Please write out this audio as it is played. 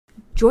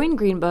Join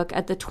Greenbook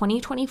at the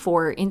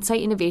 2024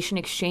 Insight Innovation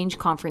Exchange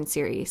Conference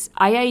Series.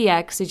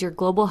 IIEX is your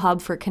global hub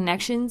for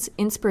connections,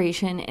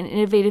 inspiration, and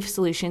innovative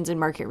solutions in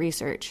market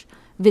research.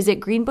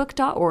 Visit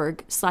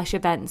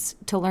greenbook.org/events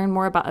to learn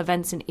more about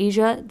events in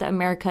Asia, the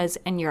Americas,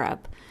 and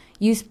Europe.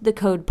 Use the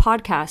code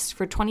PODCAST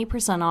for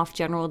 20% off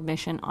general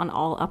admission on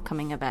all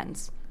upcoming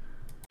events.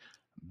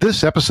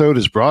 This episode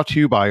is brought to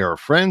you by our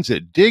friends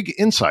at Dig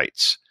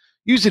Insights.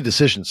 Using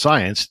decision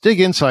science,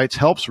 Dig Insights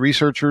helps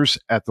researchers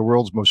at the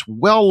world's most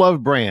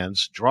well-loved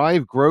brands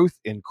drive growth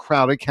in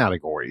crowded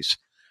categories.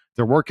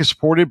 Their work is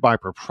supported by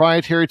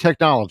proprietary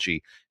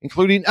technology,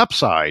 including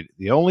Upside,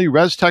 the only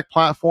ResTech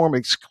platform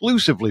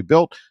exclusively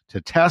built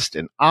to test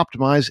and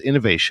optimize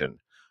innovation.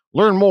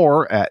 Learn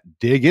more at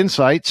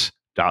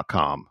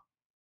diginsights.com.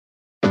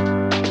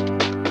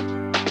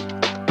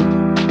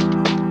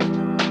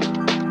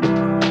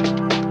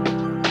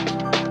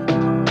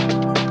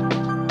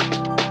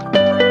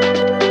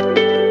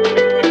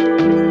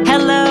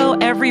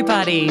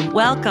 Everybody,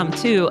 welcome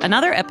to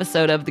another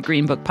episode of the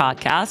Green Book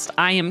Podcast.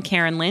 I am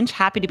Karen Lynch,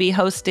 happy to be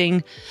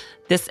hosting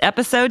this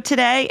episode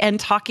today and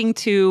talking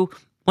to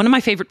one of my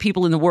favorite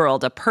people in the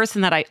world, a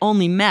person that I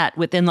only met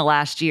within the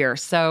last year.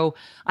 So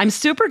I'm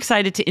super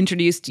excited to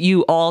introduce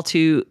you all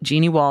to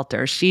Jeannie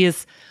Walter. She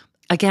is,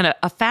 again,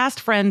 a fast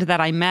friend that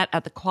I met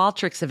at the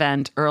Qualtrics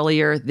event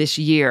earlier this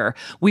year.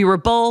 We were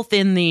both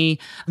in the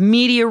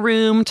media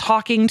room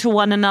talking to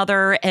one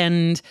another,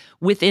 and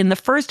within the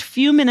first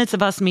few minutes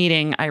of us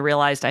meeting, I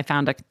realized I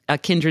found a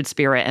kindred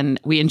spirit,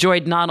 and we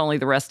enjoyed not only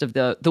the rest of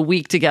the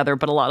week together,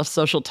 but a lot of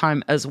social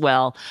time as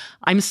well.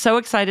 I'm so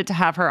excited to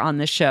have her on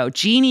this show.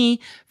 Jeannie,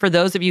 for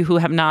those of you who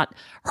have not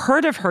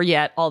heard of her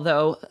yet,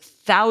 although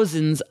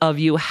thousands of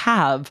you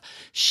have,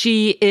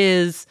 she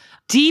is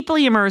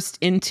deeply immersed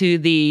into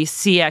the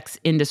CX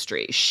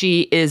industry.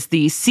 She is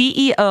the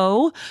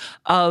CEO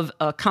of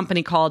a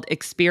company called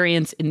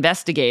Experience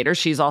Investigator.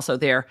 She's also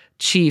their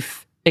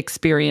chief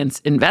experience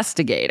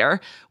investigator,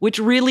 which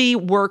really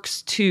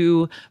works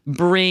to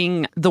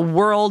bring the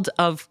world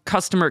of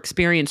customer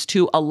experience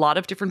to a lot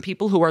of different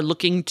people who are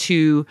looking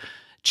to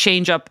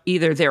change up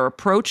either their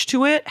approach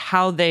to it,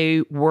 how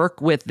they work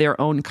with their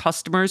own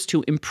customers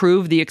to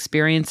improve the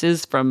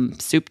experiences from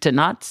soup to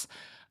nuts.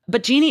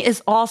 But Jeannie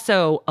is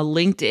also a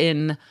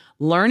LinkedIn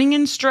learning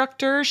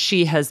instructor.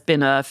 She has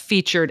been a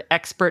featured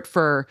expert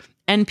for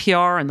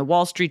NPR and the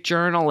Wall Street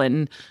Journal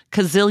and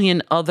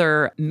gazillion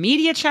other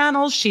media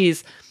channels.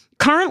 She's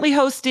currently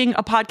hosting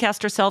a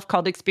podcast herself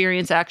called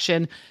Experience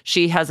Action.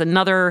 She has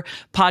another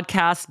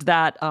podcast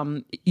that,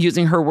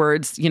 using her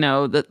words,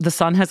 the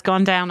sun has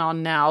gone down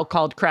on now,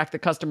 called Crack the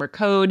Customer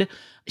Code.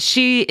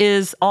 She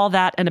is all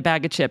that and a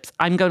bag of chips.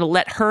 I'm going to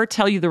let her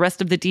tell you the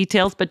rest of the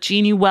details, but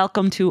Jeannie,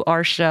 welcome to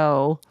our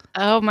show.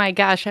 Oh my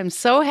gosh, I'm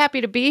so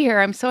happy to be here.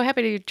 I'm so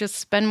happy to just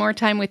spend more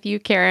time with you,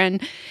 Karen,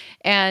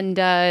 and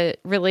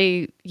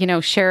really,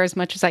 share as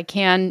much as I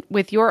can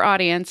with your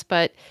audience.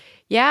 But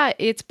yeah,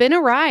 it's been a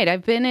ride.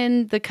 I've been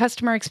in the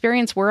customer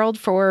experience world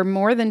for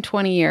more than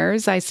 20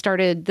 years. I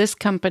started this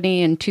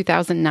company in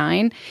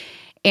 2009,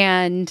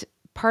 and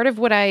part of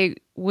what I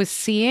was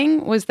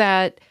seeing was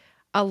that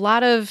a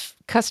lot of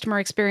customer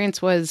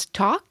experience was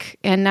talk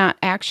and not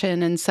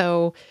action. And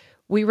so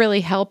we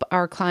really help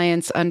our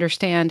clients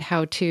understand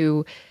how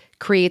to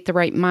create the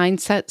right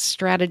mindset,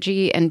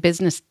 strategy, and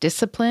business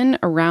discipline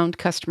around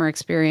customer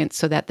experience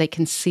so that they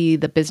can see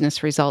the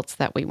business results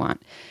that we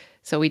want.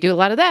 So we do a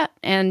lot of that.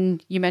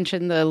 And you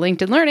mentioned the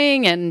LinkedIn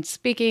Learning and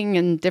speaking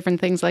and different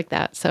things like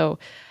that. So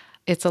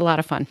it's a lot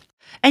of fun.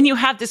 And you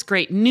have this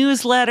great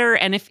newsletter.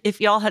 And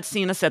if y'all had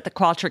seen us at the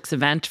Qualtrics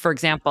event, for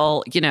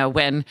example,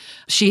 when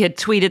she had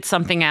tweeted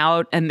something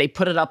out and they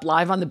put it up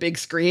live on the big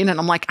screen, and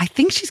I'm like, I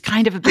think she's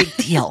kind of a big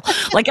deal.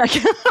 I'm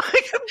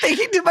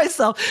thinking to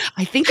myself,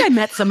 I think I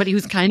met somebody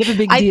who's kind of a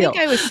big deal. I think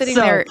I was sitting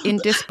there in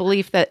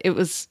disbelief that it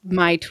was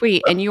my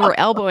tweet, and you were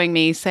elbowing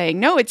me saying,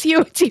 no, it's you,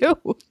 it's you.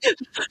 No,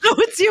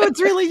 it's you, it's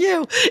really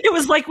you. It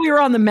was like we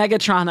were on the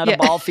Megatron at a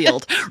ball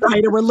field,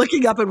 right? And we're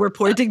looking up and we're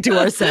pointing to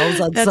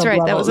ourselves on That's some right.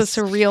 levels. That was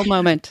a surreal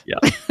moment. Yeah.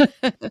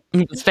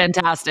 It's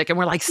fantastic. And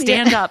we're like,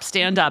 stand up,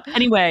 stand up.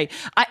 Anyway,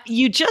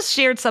 you just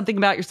shared something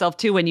about yourself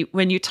too.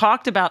 When you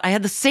talked about, I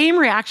had the same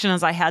reaction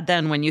as I had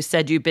then when you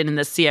said you've been in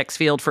the CX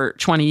field for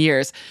 20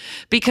 years,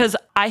 because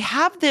I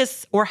have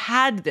this, or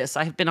had this,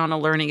 I've been on a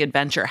learning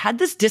adventure, had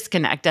this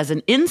disconnect as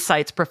an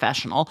insights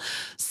professional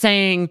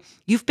saying,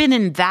 you've been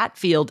in that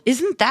field.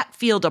 Isn't that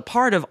field a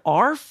part of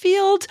our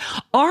field?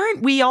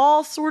 Aren't we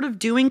all sort of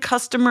doing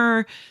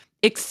customer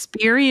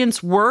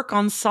experience work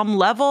on some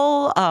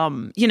level?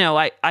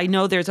 I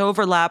know there's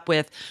overlap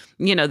with,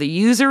 the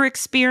user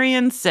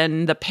experience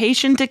and the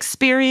patient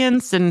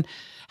experience. And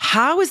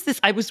how is this?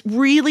 I was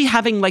really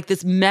having like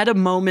this meta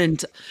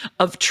moment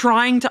of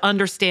trying to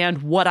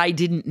understand what I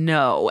didn't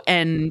know.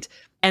 And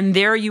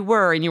there you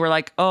were, and you were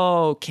like,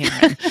 oh,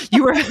 Karen,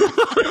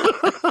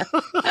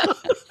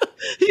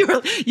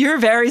 you're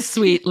very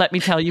sweet. Let me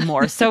tell you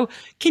more. So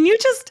can you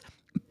just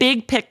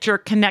big picture,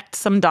 connect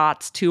some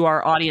dots to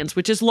our audience,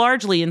 which is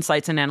largely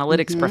insights and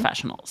analytics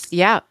professionals?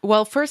 Yeah.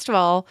 Well, first of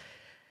all,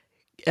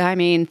 I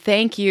mean,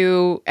 thank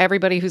you,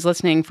 everybody who's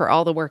listening, for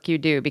all the work you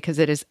do, because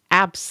it is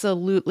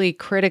absolutely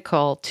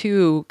critical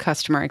to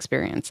customer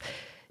experience.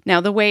 Now,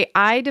 the way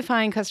I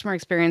define customer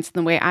experience and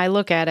the way I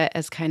look at it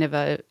as kind of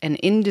an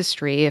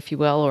industry, if you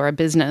will, or a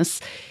business,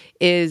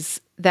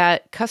 is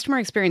that customer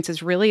experience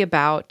is really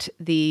about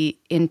the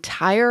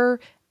entire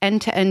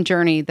end-to-end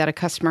journey that a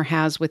customer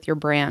has with your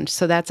brand.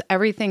 So that's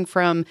everything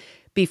from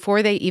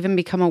before they even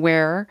become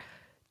aware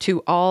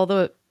to all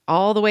the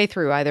way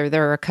through. Either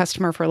they're a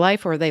customer for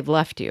life or they've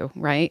left you,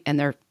 right? And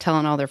they're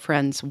telling all their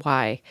friends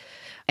why.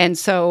 And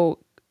so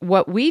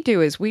what we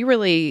do is we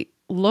really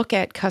look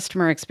at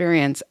customer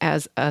experience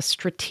as a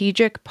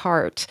strategic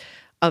part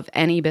of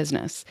any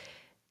business.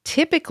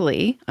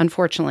 Typically,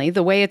 unfortunately,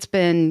 the way it's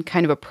been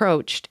kind of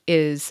approached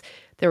is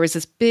there was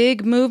this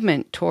big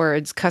movement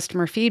towards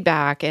customer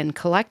feedback and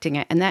collecting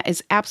it, and that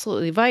is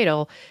absolutely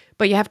vital,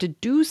 but you have to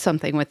do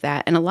something with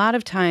that. And a lot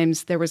of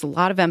times there was a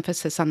lot of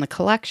emphasis on the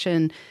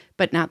collection,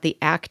 but not the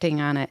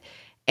acting on it.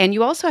 And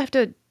you also have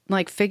to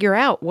figure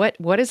out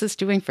what is this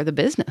doing for the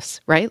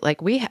business, right?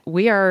 Like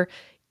we are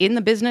in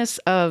the business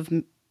of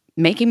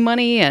making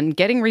money and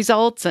getting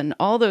results and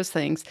all those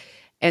things.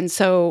 And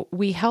so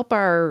we help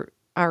our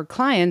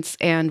clients,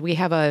 and we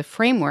have a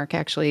framework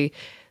actually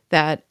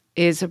that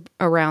is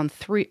around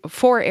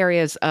 4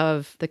 areas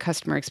of the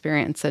customer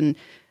experience. And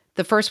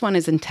the first one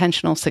is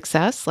intentional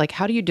success. Like,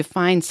 how do you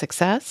define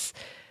success?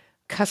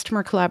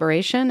 Customer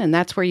collaboration, and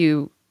that's where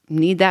you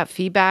need that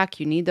feedback,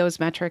 you need those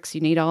metrics,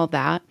 you need all of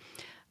that.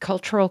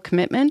 Cultural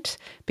commitment,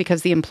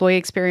 because the employee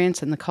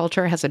experience and the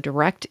culture has a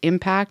direct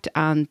impact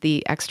on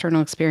the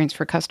external experience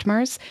for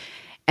customers.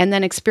 And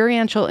then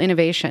experiential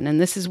innovation.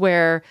 And this is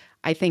where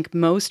I think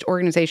most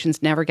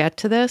organizations never get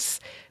to this,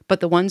 but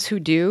the ones who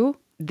do,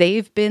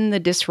 they've been the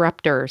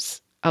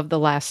disruptors of the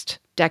last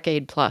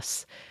decade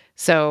plus.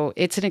 So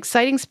it's an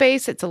exciting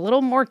space. It's a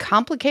little more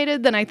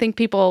complicated than I think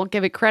people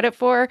give it credit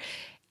for.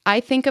 I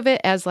think of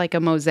it as like a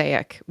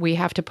mosaic. We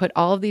have to put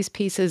all of these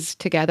pieces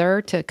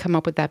together to come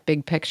up with that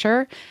big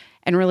picture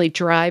and really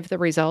drive the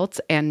results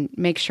and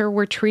make sure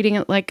we're treating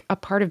it like a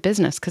part of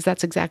business, because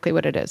that's exactly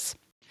what it is.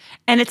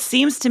 And it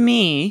seems to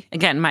me,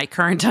 again, my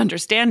current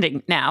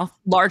understanding now,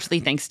 largely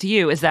thanks to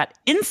you, is that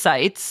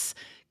insights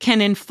can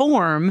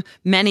inform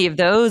many of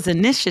those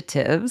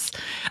initiatives.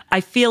 I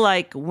feel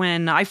like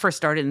when I first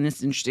started in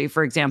this industry,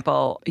 for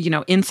example,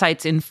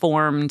 insights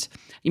informed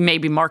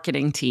maybe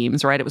marketing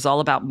teams, right? It was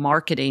all about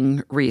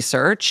marketing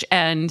research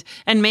and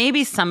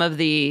maybe some of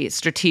the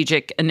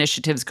strategic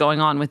initiatives going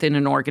on within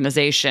an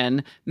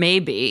organization,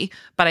 maybe.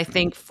 But I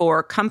think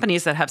for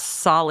companies that have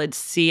solid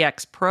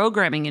CX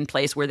programming in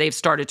place, where they've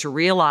started to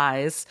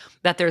realize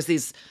that there's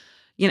these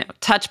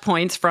touch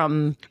points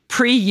from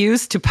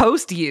pre-use to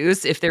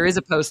post-use, if there is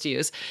a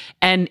post-use.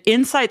 And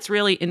insights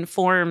really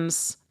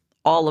informs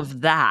all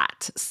of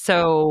that.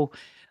 So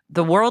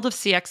the world of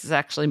CX is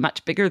actually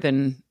much bigger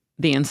than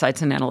the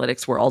insights and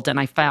analytics world. And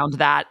I found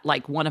that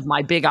one of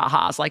my big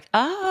ahas,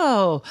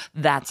 oh,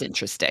 that's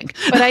interesting.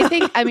 But I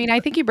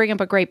think you bring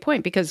up a great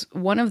point, because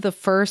one of the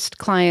first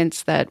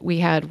clients that we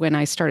had when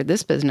I started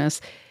this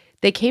business,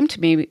 they came to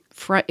me,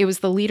 it was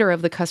the leader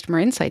of the customer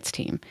insights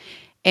team.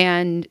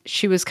 And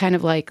she was kind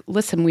of like,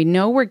 listen, we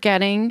know we're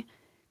getting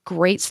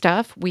great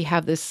stuff. We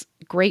have this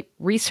great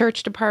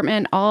research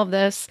department, all of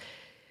this,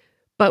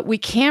 but we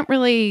can't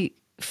really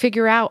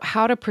figure out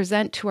how to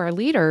present to our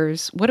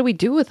leaders, what do we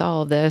do with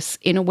all of this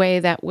in a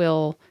way that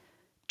will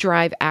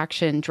drive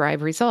action,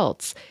 drive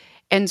results?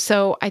 And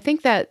so I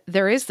think that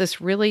there is this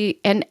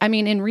really, and I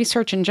mean, in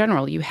research in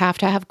general, you have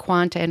to have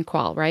quant and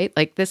qual, right?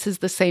 Like, this is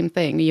the same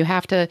thing. You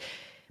have to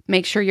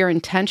make sure you're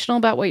intentional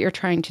about what you're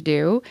trying to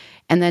do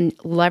and then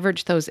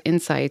leverage those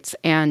insights.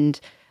 And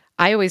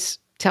I always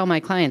tell my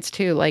clients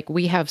too,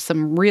 we have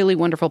some really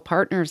wonderful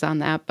partners on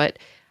that, but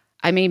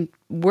I mean,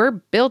 we're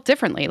built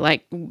differently.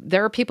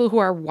 There are people who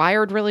are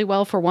wired really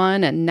well for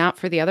one and not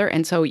for the other.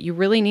 And so you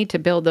really need to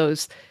build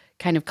those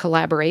kind of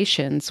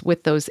collaborations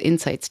with those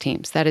insights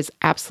teams. That is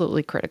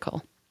absolutely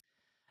critical.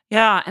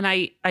 Yeah. And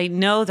I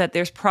know that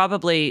there's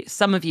probably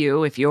some of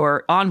you, if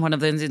you're on one of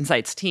those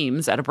insights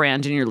teams at a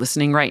brand and you're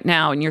listening right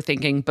now and you're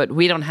thinking, but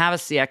we don't have a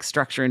CX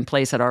structure in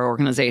place at our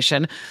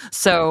organization.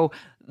 So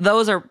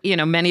those are,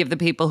 many of the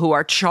people who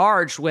are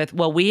charged with,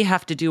 well, we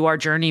have to do our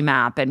journey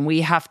map and we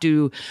have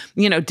to,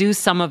 do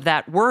some of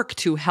that work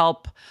to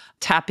help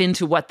tap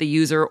into what the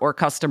user or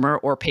customer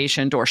or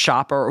patient or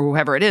shopper or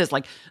whoever it is,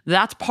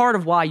 that's part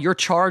of why you're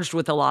charged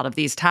with a lot of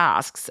these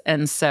tasks.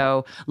 And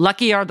so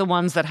lucky are the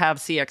ones that have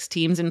CX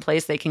teams in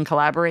place they can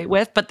collaborate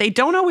with, but they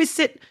don't always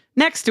sit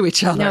next to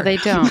each other. No, they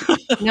don't.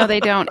 No, they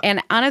don't.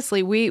 And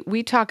honestly,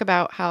 we talk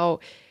about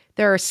how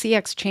there are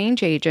CX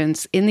change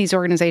agents in these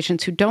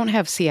organizations who don't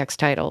have CX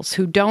titles,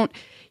 who don't,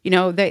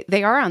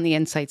 they are on the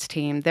insights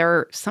team.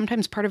 They're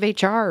sometimes part of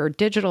HR or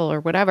digital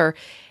or whatever.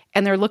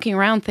 And they're looking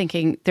around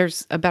thinking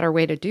there's a better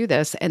way to do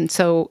this. And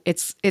so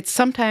it's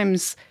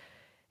sometimes,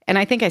 and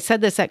I think I said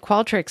this at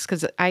Qualtrics,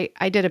 because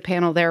I did a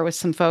panel there with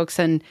some folks,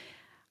 and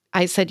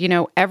I said,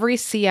 every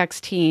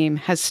CX team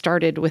has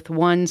started with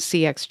one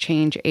CX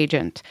change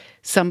agent,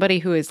 somebody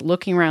who is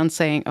looking around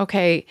saying,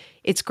 okay,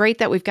 it's great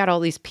that we've got all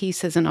these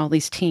pieces and all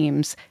these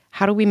teams.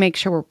 How do we make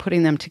sure we're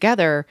putting them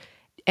together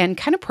and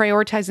kind of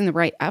prioritizing the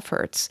right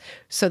efforts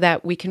so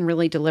that we can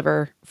really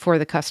deliver for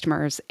the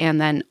customers and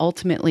then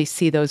ultimately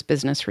see those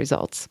business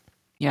results?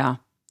 Yeah.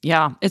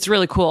 Yeah. It's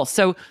really cool.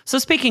 So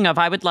speaking of,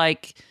 I would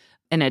like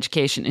an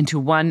education into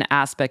one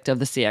aspect of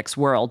the CX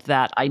world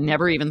that I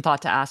never even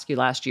thought to ask you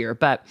last year.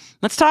 But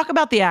let's talk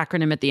about the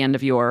acronym at the end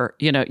of your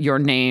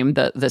name,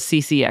 the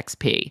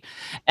CCXP.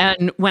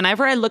 And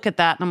whenever I look at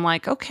that, I'm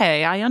like,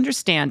 okay, I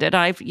understand it.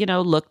 I've,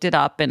 looked it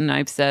up and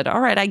I've said, all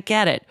right, I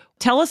get it.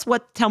 Tell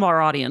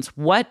our audience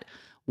what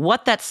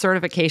that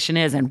certification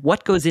is and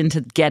what goes into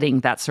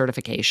getting that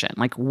certification.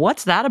 Like,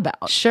 what's that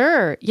about?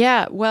 Sure.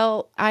 Yeah.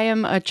 Well, I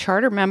am a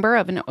charter member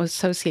of an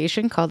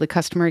association called the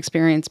Customer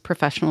Experience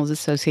Professionals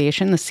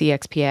Association, the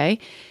CXPA.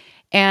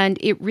 And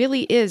it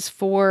really is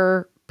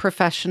for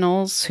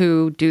professionals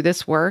who do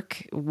this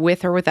work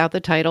with or without the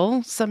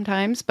title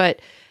sometimes.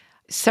 But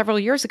several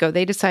years ago,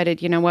 they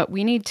decided,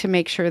 we need to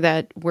make sure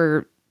that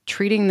we're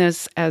treating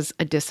this as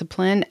a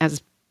discipline,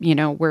 as,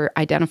 we're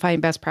identifying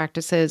best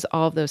practices,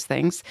 all of those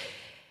things.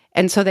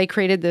 And so they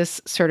created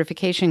this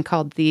certification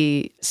called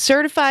the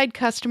Certified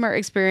Customer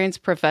Experience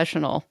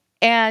Professional.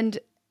 And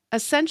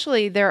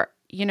essentially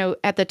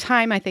at the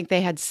time, I think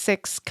they had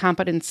 6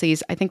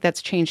 competencies. I think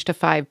that's changed to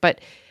 5, but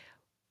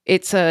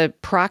it's a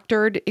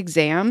proctored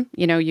exam.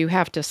 You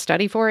have to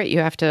study for it. You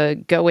have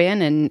to go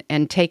in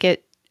and take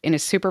it in a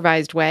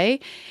supervised way.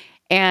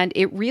 And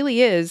it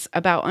really is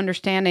about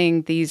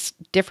understanding these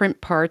different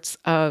parts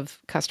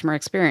of customer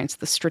experience,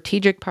 the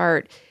strategic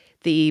part,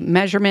 the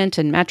measurement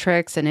and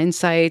metrics and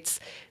insights,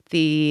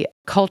 the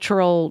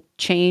cultural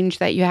change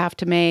that you have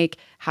to make,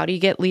 how do you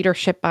get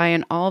leadership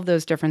buy-in, all of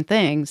those different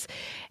things.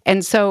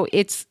 And so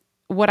it's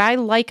what I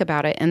like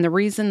about it, and the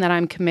reason that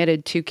I'm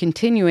committed to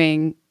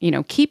continuing,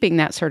 keeping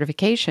that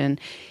certification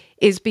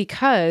is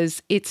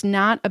because it's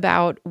not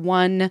about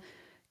one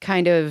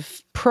kind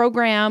of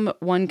program,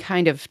 one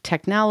kind of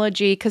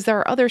technology, because there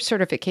are other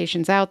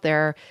certifications out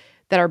there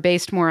that are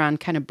based more on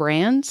kind of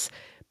brands,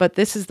 but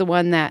this is the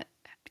one that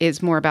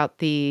is more about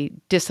the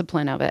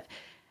discipline of it.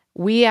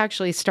 We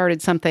actually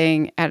started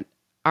something at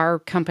our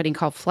company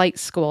called Flight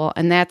School,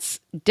 and that's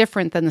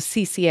different than the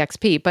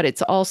CCXP, but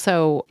it's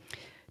also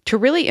to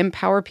really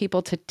empower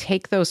people to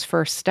take those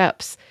first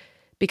steps.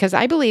 Because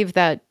I believe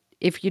that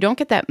if you don't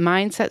get that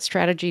mindset,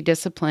 strategy,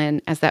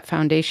 discipline as that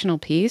foundational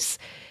piece,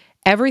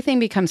 everything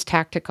becomes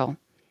tactical.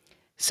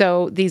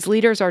 So these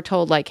leaders are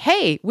told like,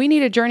 hey, we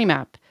need a journey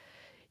map.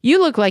 You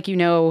look like you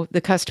know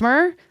the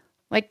customer.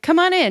 Like, come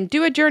on in,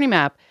 do a journey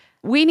map.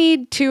 We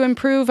need to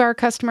improve our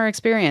customer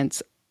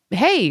experience.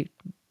 Hey,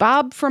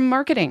 Bob from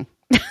marketing,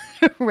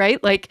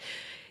 right? Like,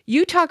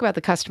 you talk about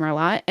the customer a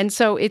lot. And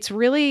so it's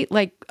really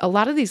like a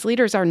lot of these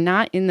leaders are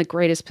not in the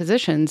greatest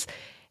positions.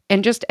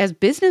 And just as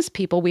business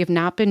people, we have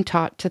not been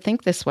taught to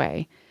think this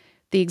way.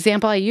 The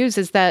example I use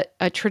is that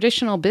a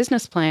traditional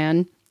business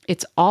plan,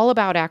 it's all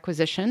about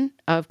acquisition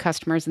of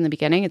customers in the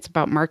beginning. It's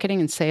about marketing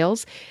and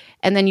sales.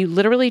 And then you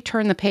literally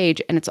turn the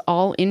page and it's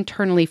all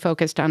internally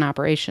focused on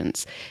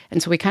operations.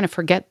 And so we kind of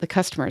forget the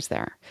customers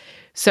there.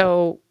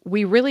 So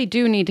we really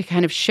do need to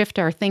kind of shift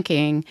our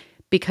thinking,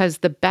 because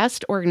the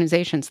best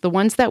organizations, the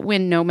ones that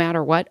win no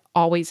matter what,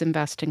 always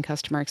invest in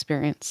customer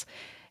experience.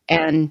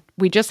 And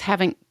we just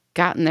haven't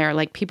gotten there.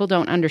 Like, people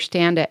don't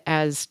understand it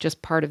as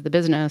just part of the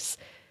business.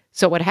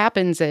 So what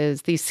happens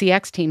is these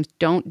CX teams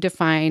don't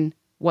define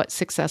what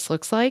success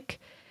looks like.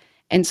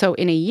 And so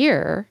in a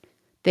year,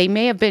 they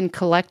may have been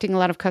collecting a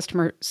lot of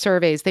customer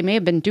surveys. They may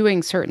have been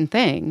doing certain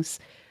things,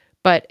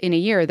 but in a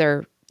year,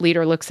 their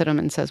leader looks at them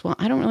and says, well,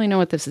 I don't really know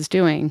what this is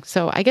doing.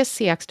 So I guess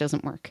CX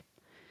doesn't work,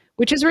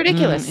 which is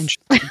ridiculous.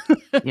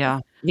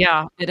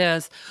 Yeah, it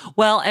is.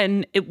 Well,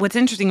 and what's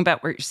interesting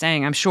about what you're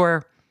saying, I'm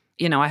sure,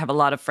 I have a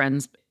lot of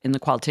friends in the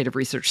qualitative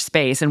research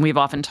space, and we've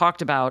often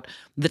talked about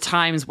the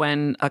times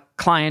when a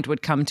client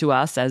would come to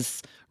us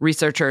as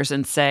researchers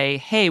and say,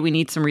 hey, we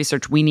need some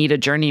research, we need a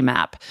journey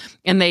map.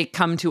 And they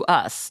come to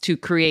us to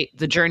create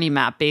the journey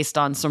map based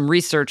on some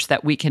research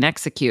that we can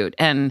execute.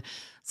 And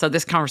so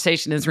this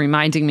conversation is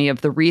reminding me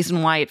of the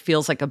reason why it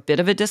feels like a bit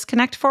of a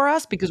disconnect for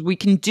us, because we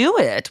can do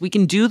it. We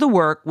can do the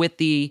work with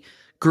the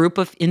group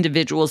of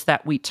individuals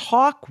that we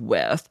talk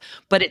with,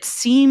 but it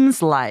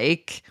seems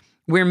like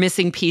we're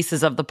missing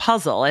pieces of the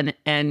puzzle.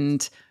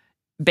 And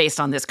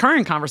based on this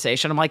current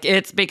conversation, I'm like,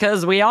 it's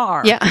because we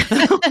are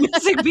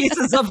missing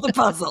pieces of the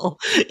puzzle.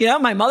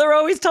 My mother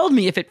always told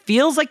me, if it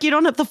feels like you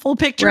don't have the full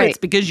picture, Right. It's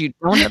because you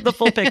don't have the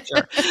full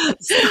picture.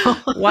 So.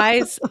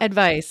 Wise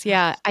advice.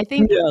 Yeah. I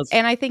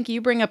think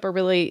you bring up a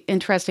really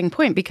interesting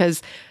point,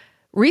 because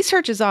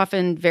research is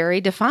often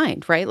very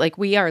defined, right? Like,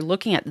 we are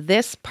looking at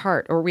this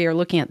part, or we are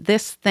looking at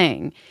this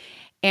thing.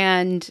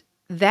 And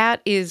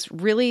that is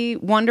really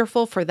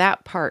wonderful for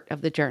that part of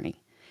the journey.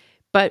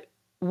 But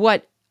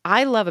what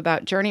I love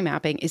about journey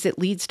mapping is it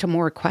leads to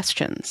more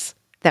questions.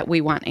 that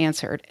we want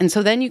answered. And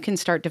so then you can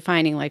start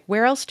defining, like,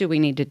 where else do we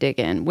need to dig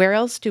in? Where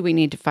else do we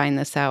need to find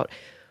this out?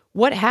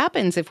 What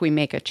happens if we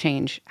make a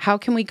change? How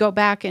can we go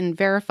back and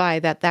verify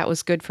that that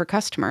was good for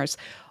customers?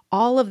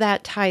 All of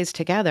that ties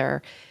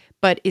together,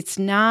 but it's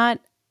not,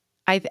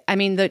 I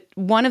mean,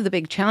 one of the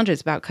big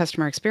challenges about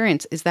customer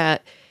experience is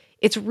that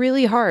it's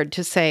really hard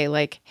to say,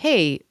 like,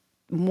 hey,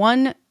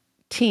 one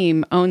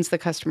team owns the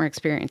customer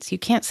experience. You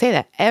can't say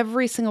that.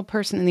 Every single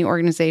person in the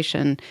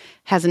organization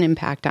has an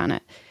impact on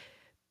it.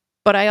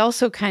 But I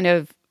also kind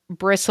of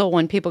bristle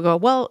when people go,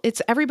 well,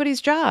 it's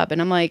everybody's job.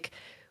 And I'm like,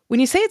 when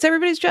you say it's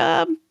everybody's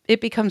job, it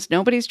becomes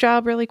nobody's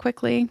job really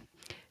quickly.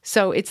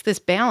 So it's this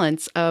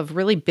balance of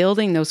really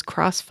building those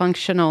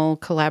cross-functional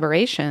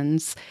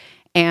collaborations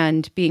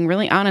and being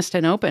really honest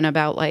and open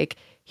about, like,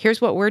 here's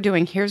what we're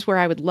doing. Here's where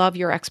I would love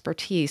your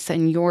expertise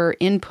and your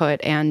input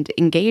and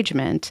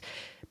engagement,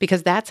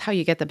 because that's how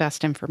you get the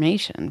best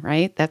information,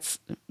 right? That's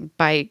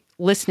by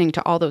listening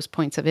to all those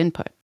points of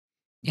input.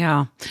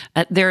 Yeah.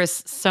 There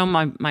is so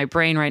my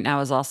brain right now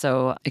is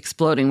also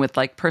exploding with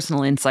like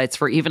personal insights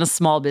for even a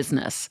small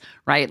business,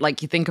 right?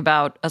 Like you think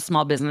about a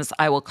small business,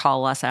 I will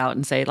call us out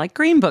and say, like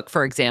Green Book,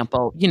 for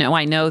example.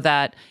 I know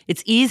that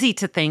it's easy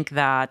to think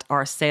that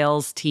our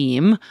sales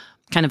team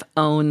kind of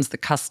owns the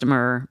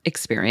customer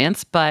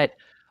experience, but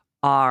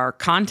our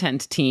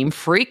content team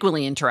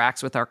frequently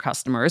interacts with our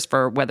customers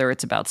for whether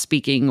it's about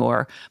speaking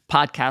or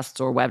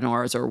podcasts or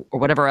webinars or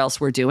whatever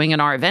else we're doing.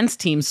 And our events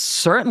team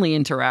certainly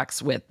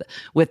interacts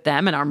with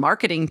them. And our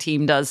marketing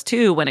team does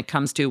too when it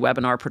comes to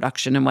webinar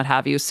production and what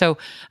have you. So,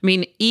 I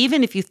mean,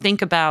 even if you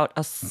think about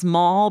a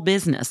small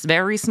business,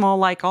 very small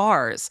like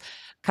ours,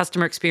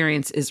 customer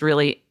experience is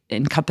really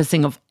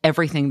encompassing of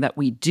everything that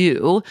we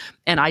do.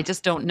 And I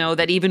just don't know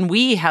that even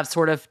we have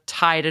sort of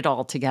tied it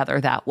all together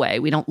that way.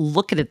 We don't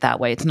look at it that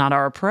way. It's not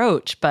our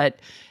approach,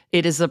 but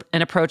it is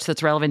an approach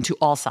that's relevant to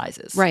all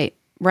sizes.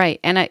 Right.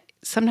 And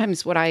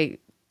sometimes what I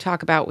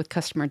talk about with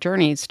customer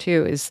journeys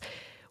too is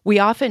we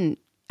often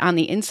on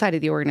the inside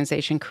of the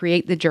organization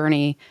create the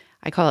journey.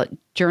 I call it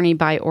journey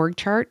by org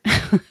chart,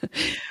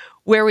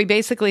 where we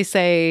basically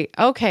say,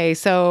 okay,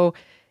 so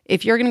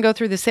if you're going to go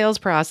through the sales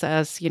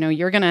process,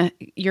 you're going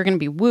to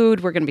be wooed.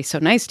 We're going to be so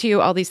nice to you,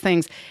 all these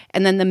things.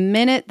 And then the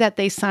minute that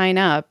they sign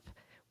up,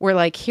 we're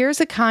like, here's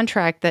a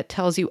contract that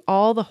tells you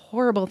all the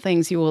horrible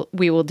things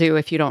we will do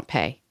if you don't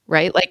pay,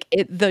 right? Like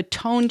the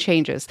tone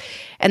changes.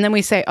 And then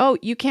we say, oh,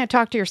 you can't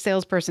talk to your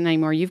salesperson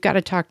anymore. You've got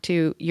to talk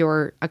to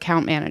your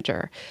account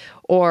manager,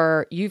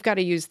 or you've got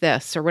to use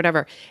this or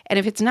whatever. And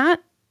if it's not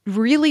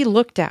really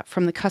looked at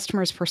from the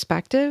customer's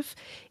perspective,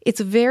 it's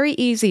very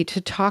easy to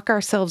talk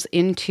ourselves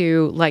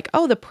into like,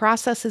 oh, the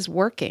process is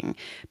working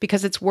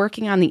because it's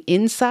working on the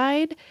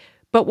inside.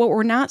 But what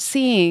we're not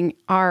seeing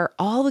are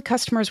all the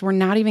customers we're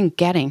not even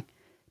getting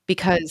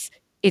because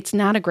it's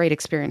not a great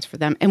experience for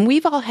them. And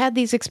we've all had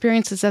these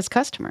experiences as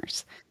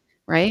customers,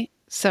 right?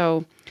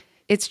 So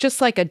it's just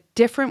like a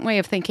different way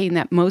of thinking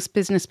that most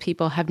business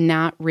people have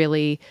not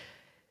really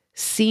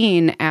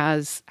seen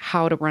as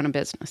how to run a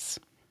business.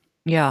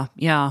 Yeah.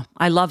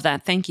 I love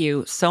that. Thank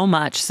you so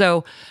much.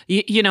 So,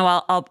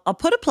 I'll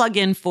put a plug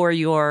in for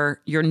your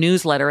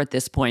newsletter at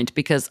this point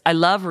because I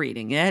love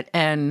reading it,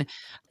 and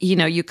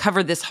you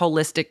cover this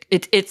holistic.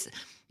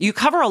 You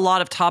cover a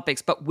lot of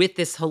topics, but with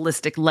this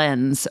holistic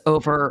lens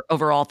over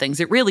all things.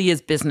 It really is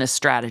business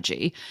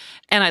strategy,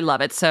 and I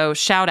love it. So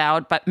shout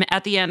out. But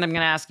at the end, I'm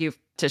going to ask you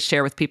to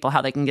share with people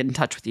how they can get in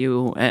touch with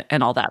you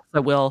and all that.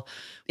 So we'll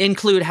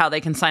include how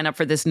they can sign up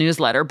for this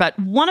newsletter. But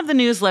one of the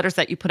newsletters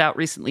that you put out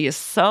recently is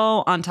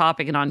so on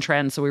topic and on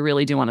trend, so we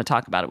really do want to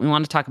talk about it. We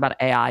want to talk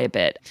about AI a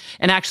bit.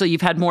 And actually,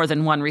 you've had more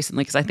than one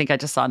recently because I think I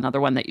just saw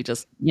another one that you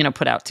just,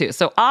 put out too.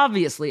 So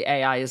obviously,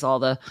 AI is all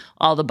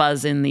the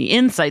buzz in the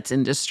insights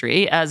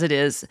industry as it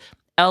is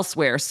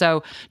elsewhere.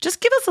 So just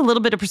give us a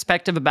little bit of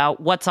perspective about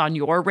what's on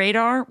your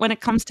radar when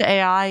it comes to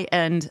AI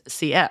and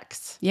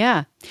CX.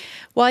 Yeah.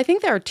 Well, I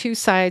think there are two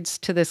sides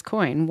to this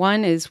coin.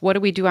 One is what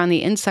do we do on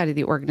the inside of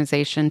the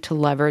organization to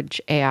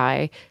leverage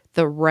AI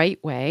the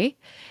right way?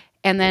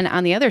 And then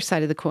on the other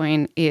side of the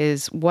coin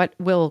is what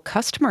will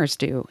customers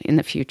do in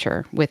the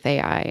future with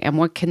AI? And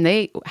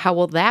how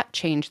will that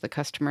change the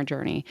customer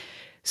journey?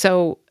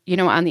 So,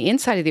 on the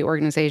inside of the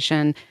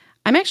organization,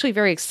 I'm actually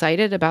very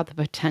excited about the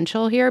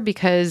potential here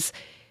because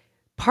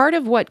part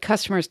of what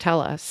customers tell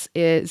us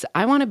is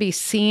I want to be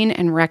seen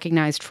and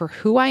recognized for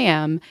who I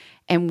am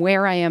and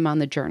where I am on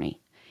the journey.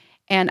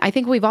 And I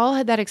think we've all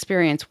had that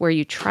experience where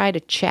you try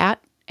to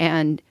chat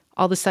and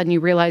all of a sudden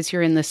you realize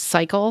you're in this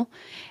cycle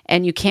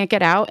and you can't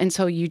get out. And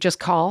so you just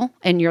call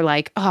and you're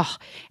like, oh,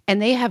 and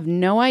they have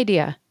no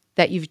idea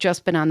that you've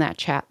just been on that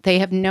chat. They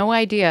have no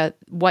idea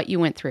what you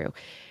went through.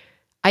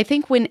 I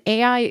think when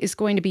AI is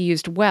going to be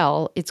used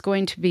well, it's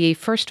going to be,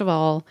 first of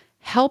all,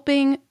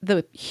 helping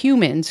the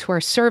humans who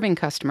are serving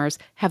customers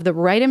have the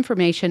right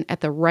information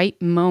at the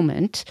right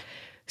moment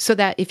so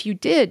that if you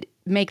did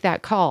make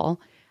that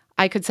call,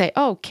 I could say,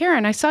 oh,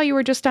 Karen, I saw you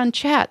were just on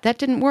chat. That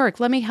didn't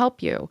work. Let me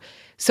help you.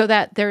 So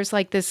that there's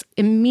like this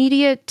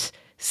immediate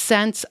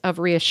sense of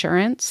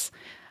reassurance.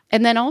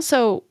 And then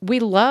also, we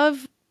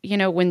love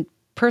when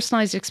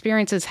personalized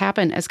experiences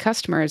happen as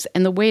customers.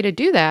 And the way to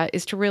do that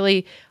is to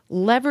really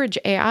leverage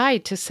AI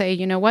to say,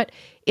 you know what,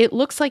 it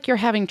looks like you're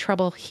having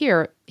trouble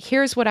here.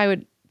 Here's what I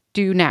would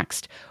do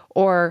next.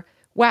 Or,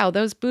 wow,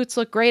 those boots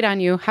look great on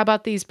you. How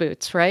about these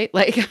boots, right?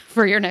 Like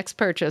for your next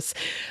purchase.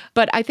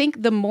 But I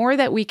think the more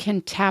that we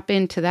can tap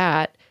into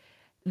that,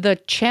 the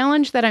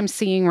challenge that I'm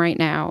seeing right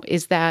now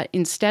is that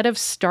instead of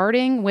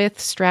starting with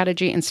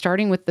strategy and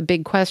starting with the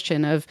big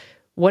question of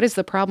what is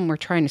the problem we're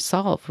trying to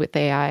solve with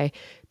AI,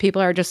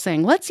 people are just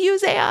saying, let's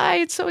use AI.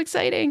 It's so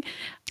exciting.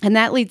 And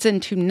that leads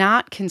into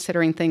not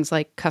considering things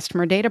like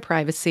customer data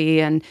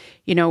privacy and,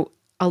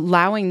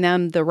 allowing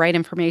them the right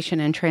information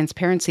and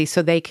transparency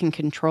so they can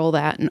control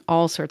that and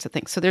all sorts of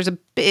things. So there's a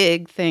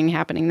big thing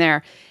happening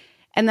there.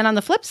 And then on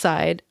the flip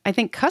side, I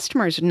think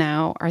customers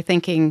now are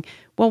thinking,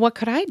 well, what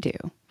could I do,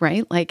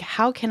 right? Like,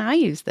 how can I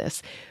use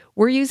this?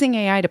 We're using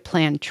AI to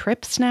plan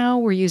trips now.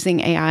 We're using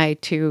AI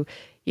to,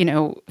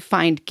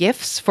 find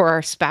gifts for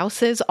our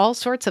spouses, all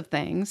sorts of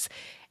things.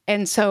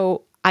 And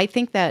so I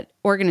think that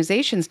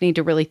organizations need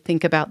to really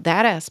think about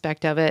that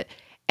aspect of it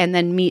and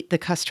then meet the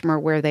customer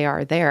where they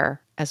are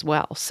there as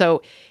well.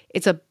 So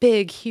it's a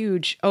big,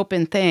 huge,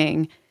 open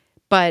thing.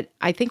 But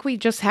I think we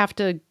just have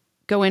to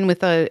go in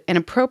with an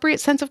appropriate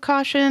sense of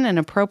caution, an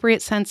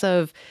appropriate sense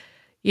of,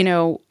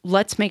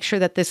 let's make sure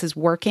that this is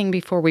working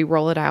before we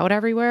roll it out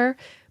everywhere.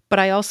 But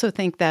I also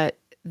think that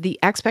the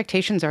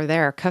expectations are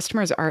there.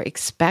 Customers are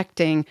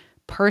expecting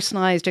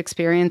personalized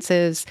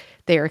experiences.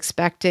 They are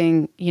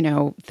expecting,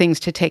 things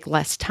to take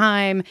less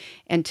time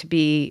and to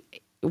be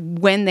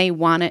when they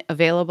want it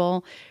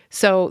available.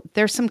 So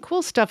there's some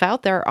cool stuff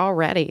out there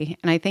already.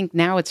 And I think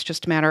now it's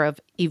just a matter of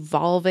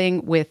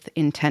evolving with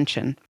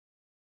intention.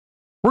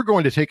 We're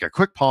going to take a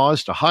quick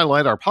pause to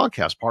highlight our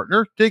podcast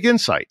partner, Dig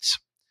Insights.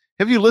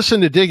 Have you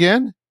listened to Dig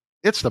In?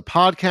 It's the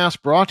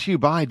podcast brought to you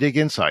by Dig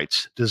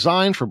Insights,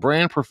 designed for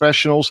brand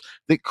professionals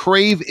that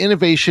crave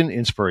innovation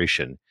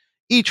inspiration.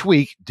 Each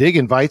week, Dig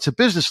invites a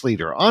business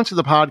leader onto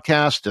the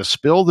podcast to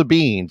spill the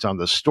beans on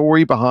the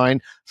story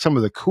behind some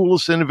of the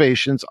coolest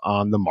innovations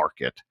on the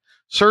market.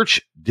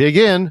 Search Dig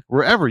In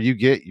wherever you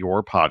get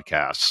your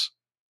podcasts.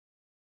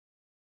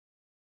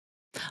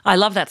 I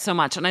love that so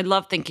much. And I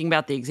love thinking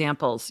about the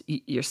examples.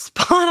 You're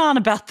spot on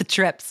about the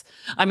trips.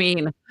 I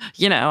mean,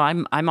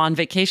 I'm on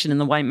vacation in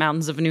the White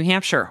Mountains of New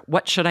Hampshire.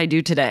 What should I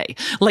do today?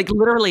 Like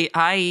literally,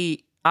 I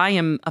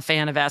am a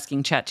fan of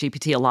asking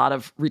ChatGPT a lot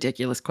of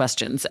ridiculous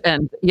questions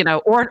and,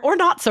 or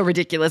not so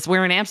ridiculous.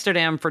 We're in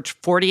Amsterdam for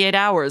 48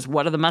 hours.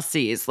 What are the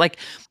must-sees? Like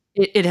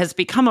it has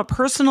become a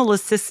personal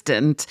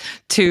assistant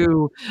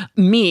to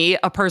me,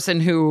 a person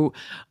who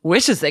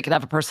wishes they could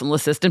have a personal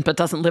assistant, but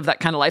doesn't live that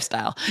kind of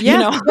lifestyle.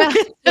 Yeah.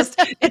 It's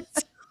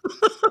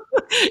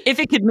if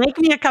it could make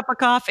me a cup of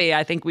coffee,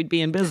 I think we'd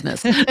be in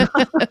business.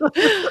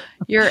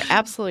 You're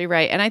absolutely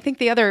right. And I think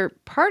the other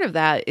part of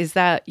that is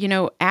that,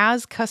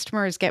 as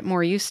customers get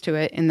more used to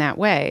it in that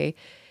way,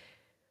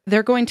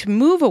 they're going to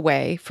move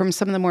away from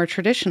some of the more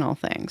traditional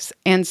things.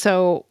 And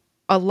so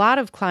a lot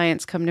of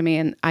clients come to me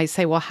and I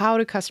say, well, how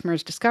do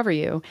customers discover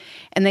you?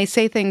 And they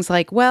say things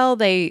like, well,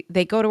 they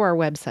go to our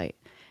website.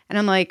 And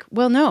I'm like,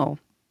 well, no,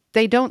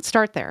 they don't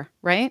start there,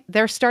 right?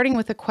 They're starting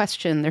with a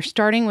question. They're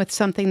starting with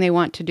something they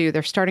want to do.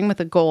 They're starting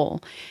with a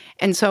goal.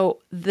 And so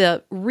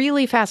the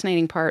really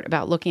fascinating part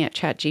about looking at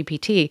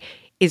ChatGPT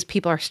is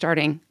people are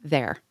starting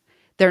there.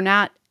 They're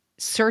not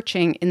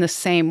searching in the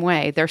same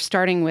way. They're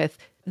starting with,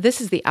 this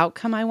is the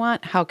outcome I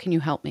want. How can you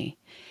help me?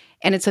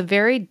 And it's a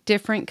very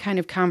different kind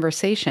of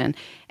conversation.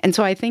 And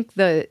so I think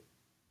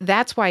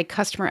that's why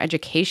customer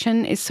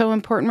education is so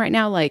important right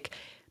now. Like,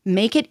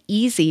 make it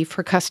easy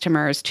for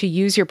customers to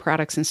use your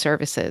products and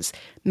services.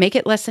 Make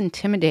it less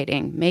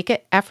intimidating. Make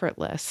it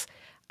effortless.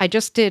 I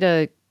just did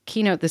a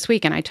keynote this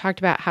week and I talked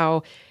about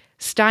how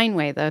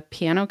Steinway, the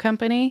piano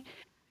company,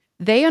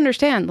 they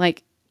understand,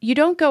 like, you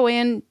don't go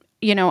in,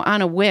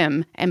 on a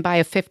whim and buy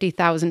a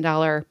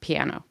 $50,000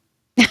 piano.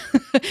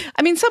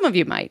 I mean, some of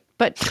you might,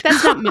 but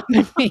that's not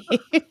me.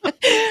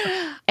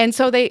 And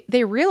so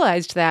they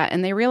realized that,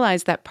 and they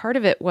realized that part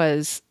of it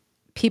was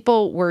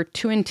people were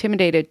too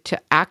intimidated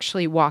to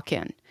actually walk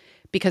in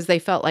because they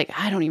felt like,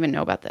 I don't even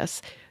know about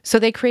this. So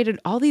they created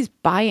all these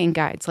buying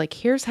guides, like,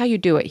 here's how you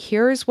do it.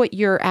 Here's what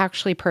you're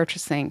actually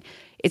purchasing.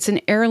 It's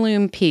an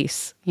heirloom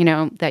piece,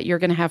 that you're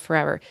going to have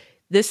forever.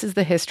 This is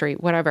the history,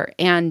 whatever.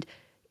 And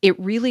it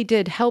really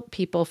did help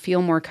people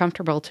feel more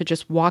comfortable to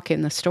just walk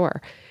in the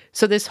store.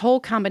 So this whole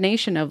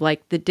combination of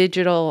like the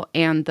digital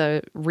and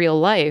the real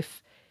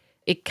life,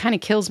 it kind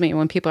of kills me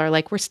when people are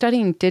like, we're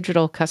studying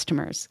digital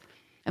customers.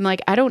 I'm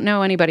like, I don't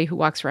know anybody who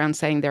walks around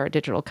saying they're a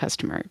digital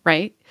customer,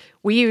 right?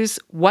 We use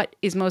what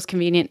is most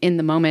convenient in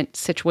the moment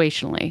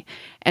situationally.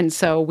 And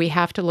so we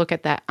have to look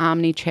at that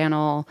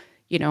omni-channel,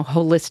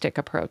 holistic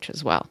approach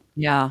as well.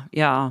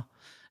 Yeah.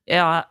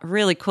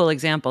 Really cool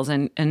examples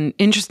and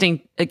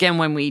interesting, again,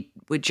 when we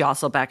would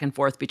jostle back and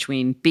forth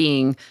between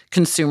being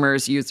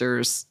consumers,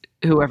 users,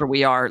 whoever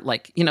we are,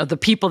 like, the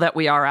people that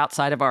we are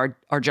outside of our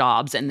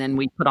jobs, and then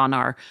we put on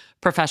our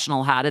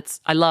professional hat.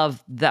 I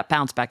love that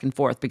bounce back and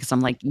forth because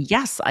I'm like,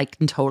 yes, I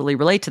can totally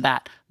relate to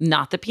that.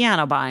 Not the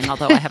piano buying,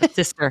 although I have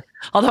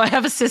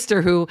a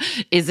sister who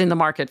is in the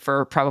market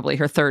for probably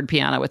her third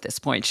piano at this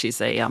point.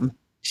 She's a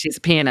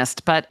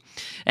pianist, but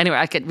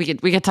anyway,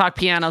 we could talk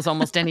pianos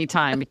almost any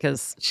time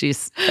because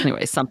she's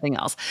something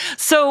else.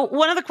 So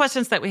one of the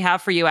questions that we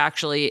have for you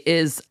actually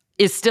is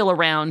still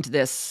around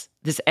this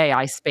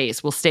AI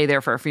space. We'll stay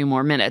there for a few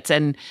more minutes.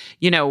 And,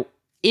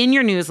 in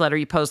your newsletter,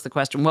 you posed the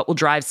question, what will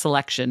drive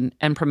selection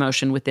and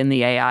promotion within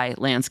the AI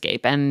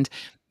landscape? And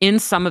in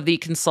some of the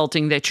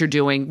consulting that you're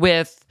doing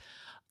with,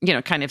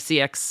 kind of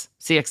CX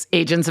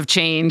agents of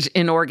change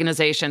in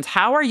organizations,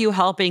 how are you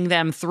helping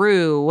them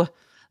through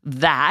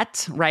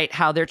that, right?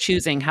 How they're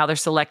choosing, how they're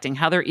selecting,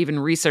 how they're even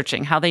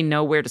researching, how they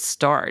know where to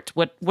start?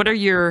 What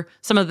are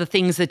some of the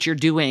things that you're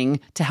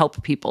doing to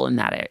help people in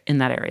that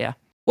area?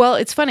 Well,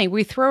 it's funny.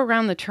 We throw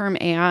around the term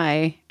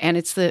AI, and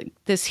it's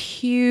this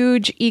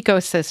huge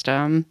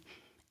ecosystem,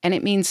 and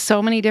it means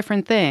so many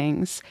different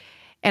things.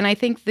 And I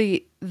think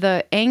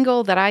the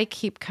angle that I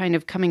keep kind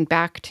of coming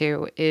back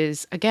to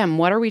is, again,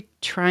 what are we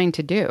trying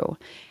to do?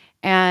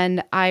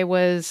 And I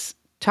was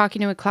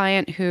talking to a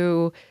client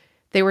who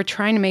they were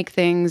trying to make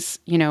things,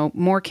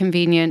 more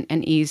convenient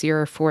and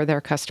easier for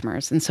their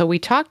customers. And so we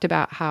talked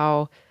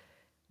about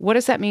what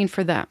does that mean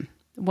for them?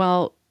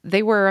 Well,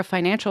 they were a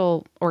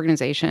financial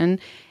organization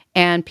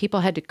and people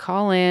had to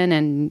call in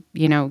and,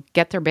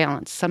 get their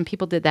balance. Some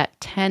people did that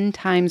 10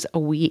 times a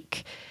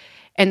week.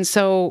 And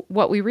so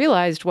what we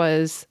realized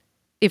was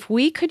if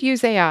we could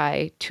use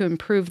AI to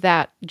improve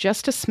that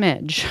just a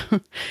smidge,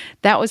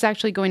 that was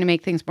actually going to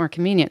make things more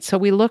convenient. So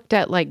we looked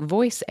at like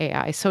voice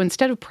AI. So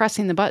instead of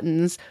pressing the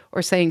buttons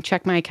or saying,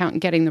 check my account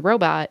and getting the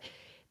robot,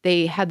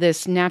 they had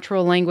this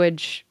natural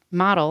language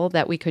model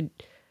that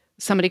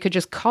somebody could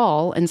just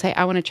call and say,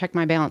 I want to check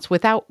my balance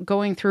without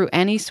going through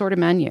any sort of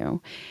menu.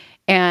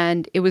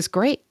 And it was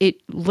great. It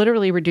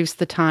literally reduced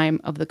the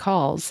time of the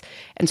calls.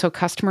 And so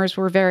customers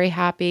were very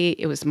happy.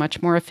 It was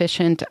much more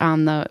efficient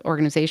on the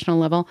organizational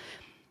level.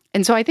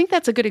 And so I think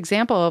that's a good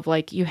example of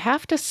like, you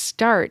have to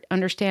start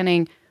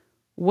understanding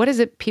what is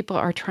it people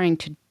are trying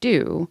to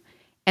do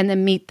and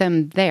then meet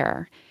them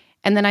there.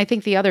 And then I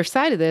think the other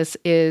side of this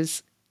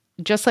is,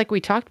 just like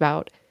we talked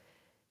about,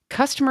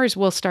 customers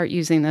will start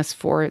using this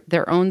for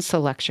their own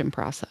selection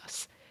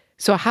process.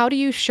 So how do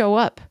you show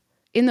up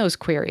in those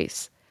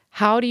queries?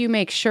 How do you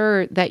make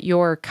sure that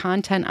your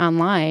content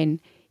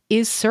online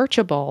is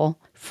searchable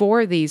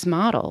for these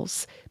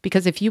models?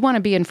 Because if you want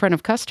to be in front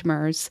of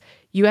customers,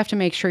 you have to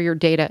make sure your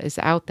data is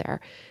out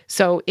there.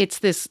 So it's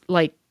this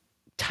like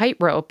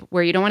tightrope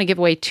where you don't want to give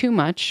away too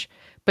much,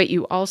 but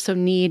you also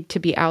need to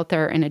be out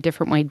there in a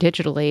different way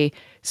digitally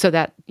so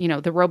that,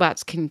 the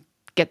robots can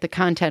get the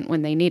content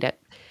when they need it.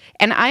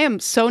 And I am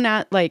so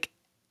not like,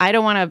 I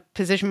don't want to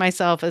position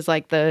myself as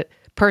like the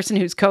person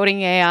who's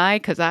coding AI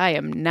because I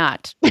am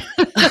not.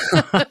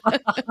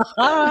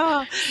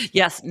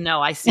 Yes,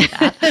 no, I see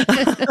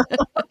that.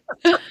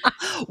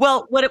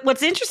 Well,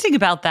 what's interesting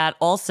about that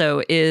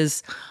also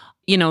is,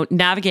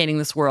 navigating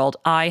this world.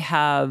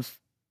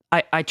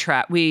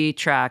 We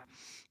track,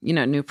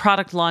 new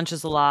product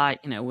launches a lot.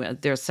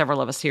 There's several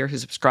of us here who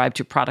subscribe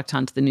to Product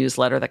Hunt, the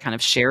newsletter that kind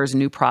of shares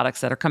new products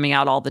that are coming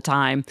out all the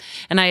time.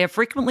 And I have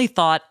frequently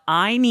thought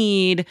I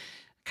need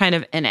kind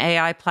of an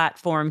AI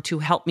platform to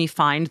help me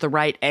find the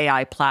right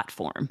AI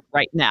platform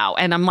right now.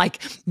 And I'm like,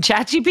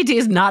 ChatGPT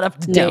is not up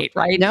to date,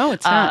 right? No,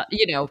 it's not.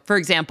 For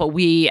example,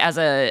 we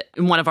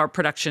in one of our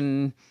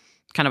production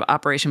kind of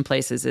operation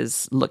places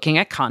is looking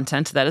at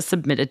content that is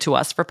submitted to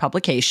us for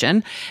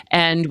publication.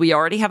 And we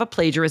already have a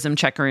plagiarism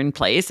checker in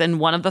place. And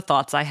one of the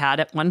thoughts I had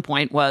at one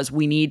point was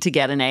we need to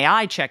get an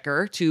AI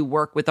checker to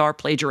work with our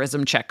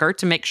plagiarism checker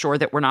to make sure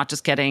that we're not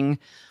just getting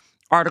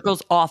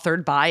articles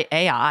authored by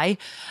AI.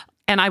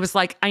 And I was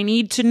like, I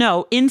need to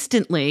know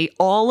instantly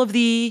all of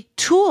the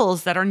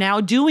tools that are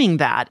now doing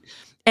that.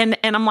 And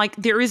I'm like,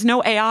 there is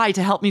no AI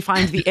to help me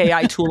find the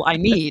AI tool I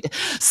need.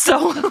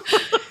 So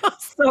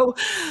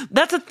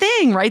that's a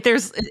thing, right?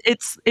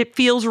 It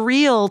feels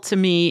real to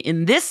me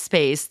in this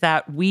space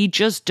that we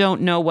just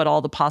don't know what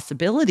all the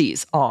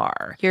possibilities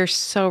are. You're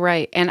so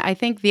right. And I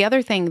think the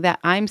other thing that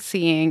I'm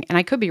seeing, and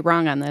I could be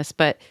wrong on this,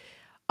 but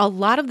a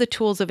lot of the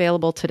tools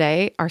available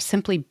today are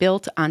simply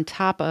built on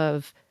top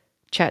of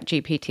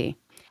ChatGPT.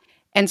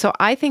 And so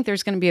I think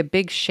there's going to be a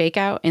big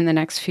shakeout in the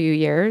next few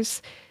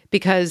years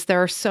because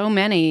there are so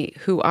many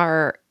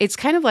it's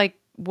kind of like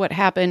what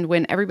happened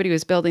when everybody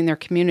was building their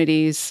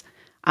communities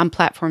on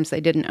platforms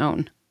they didn't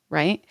own,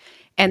 right?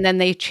 And then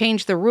they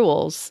changed the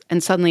rules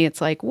and suddenly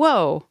it's like,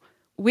 whoa,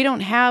 we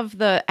don't have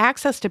the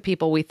access to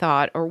people we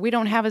thought, or we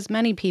don't have as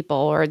many people,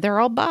 or they're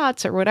all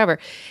bots or whatever.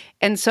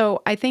 And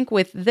so I think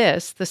with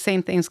this, the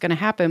same thing's going to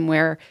happen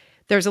where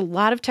there's a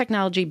lot of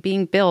technology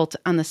being built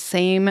on the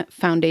same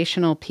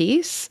foundational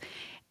piece,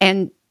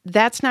 and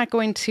that's not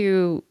going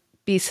to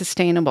be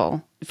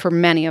sustainable for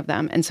many of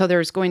them. And so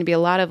there's going to be a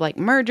lot of like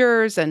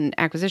mergers and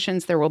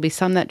acquisitions. There will be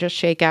some that just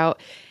shake out.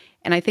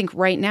 And I think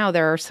right now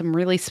there are some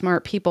really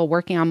smart people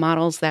working on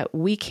models that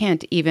we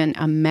can't even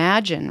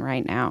imagine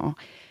right now.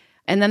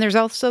 And then there's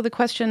also the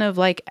question of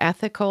like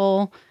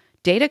ethical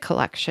data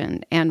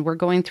collection. And we're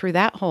going through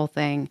that whole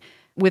thing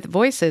with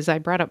voices. I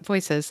brought up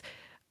voices.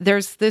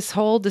 There's this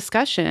whole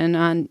discussion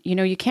on,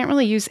 you can't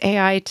really use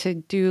AI to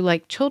do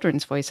like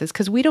children's voices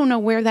because we don't know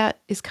where that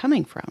is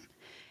coming from.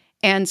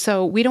 And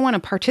so we don't want to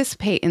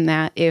participate in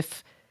that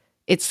if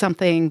it's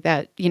something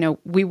that,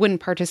 we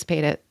wouldn't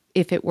participate in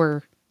if it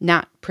were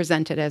not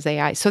presented as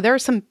AI. So there are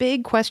some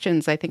big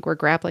questions I think we're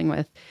grappling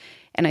with.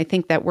 And I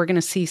think that we're going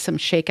to see some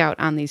shakeout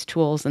on these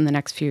tools in the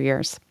next few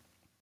years.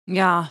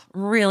 Yeah,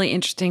 really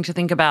interesting to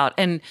think about.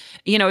 And,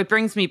 it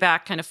brings me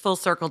back kind of full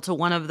circle to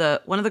one of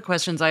the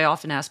questions I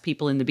often ask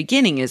people in the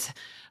beginning is,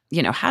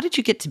 how did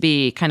you get to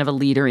be kind of a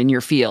leader in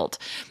your field?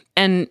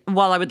 And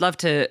while I would love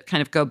to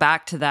kind of go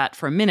back to that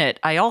for a minute,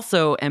 I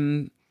also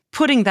am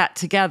putting that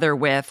together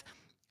with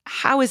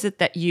how is it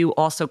that you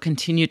also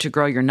continue to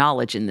grow your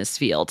knowledge in this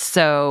field?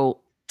 So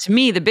to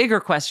me, the bigger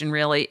question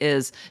really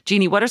is,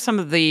 Jeannie, what are some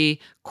of the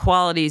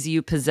qualities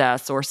you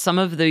possess or some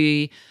of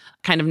the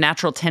kind of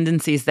natural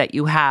tendencies that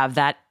you have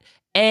that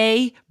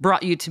A,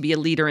 brought you to be a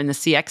leader in the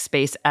CX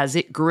space as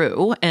it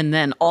grew, and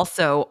then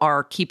also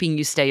are keeping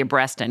you stay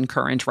abreast and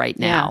current right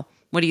now? Yeah.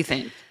 What do you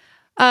think?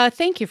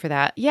 Thank you for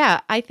that. Yeah,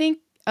 I think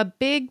a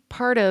big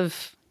part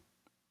of,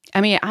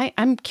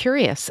 I'm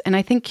curious, and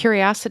I think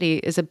curiosity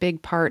is a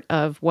big part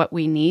of what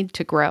we need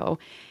to grow.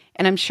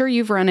 And I'm sure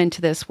you've run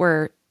into this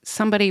where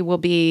somebody will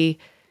be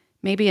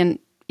maybe in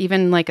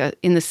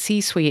the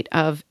C-suite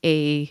of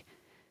a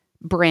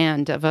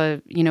brand of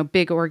a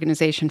big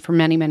organization for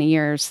many, many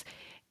years.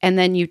 And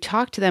then you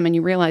talk to them and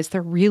you realize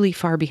they're really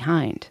far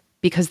behind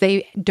because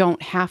they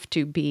don't have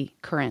to be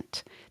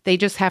current. They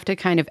just have to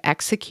kind of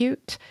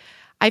execute.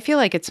 I feel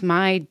like it's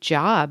my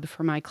job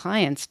for my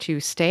clients to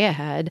stay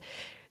ahead.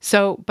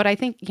 So, but I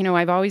think,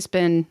 I've always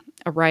been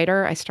a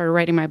writer. I started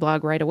writing my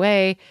blog right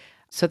away.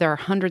 So there are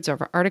hundreds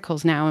of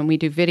articles now and we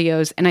do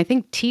videos. And I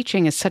think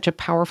teaching is such a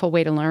powerful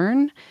way to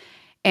learn.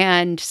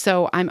 And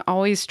so I'm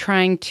always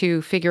trying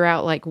to figure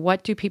out like,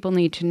 what do people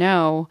need to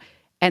know?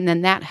 And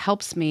then that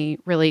helps me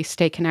really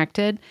stay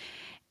connected.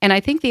 And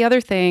I think the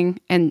other thing,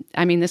 and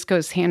this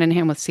goes hand in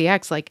hand with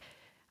CX, like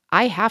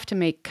I have to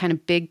make kind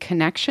of big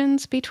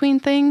connections between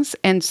things.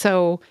 And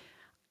so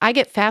I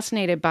get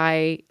fascinated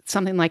by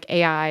something like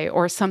AI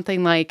or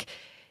something like,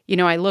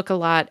 I look a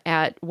lot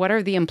at what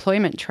are the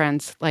employment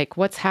trends, like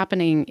what's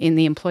happening in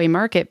the employee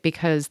market,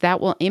 because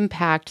that will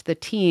impact the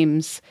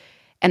teams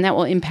and that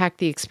will impact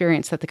the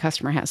experience that the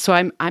customer has. So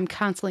I'm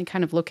constantly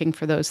kind of looking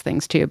for those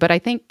things too. But I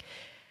think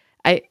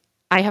I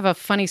have a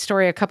funny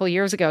story. A couple of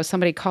years ago,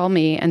 somebody called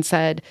me and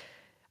said,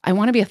 I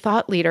want to be a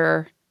thought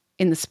leader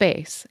in the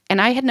space.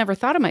 And I had never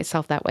thought of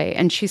myself that way.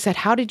 And she said,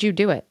 how did you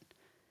do it?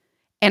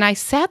 And I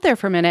sat there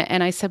for a minute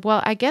and I said,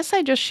 well, I guess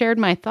I just shared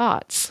my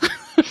thoughts.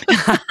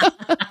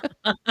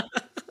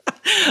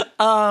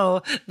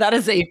 Oh, that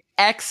is an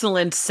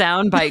excellent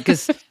soundbite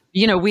because,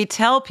 we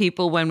tell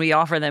people when we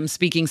offer them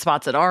speaking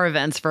spots at our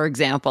events, for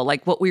example,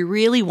 like what we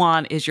really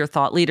want is your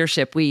thought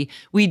leadership. We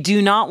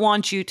do not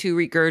want you to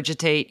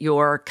regurgitate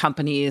your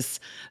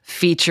company's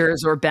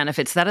features or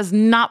benefits. That is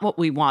not what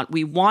we want.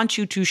 We want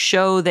you to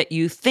show that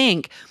you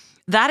think.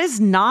 That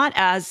is not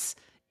as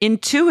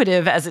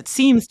intuitive as it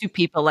seems to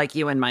people like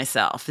you and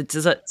myself. It's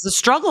a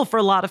struggle for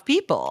a lot of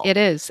people. It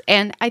is.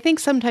 And I think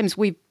sometimes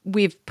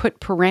we've put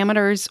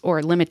parameters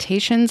or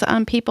limitations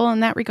on people in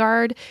that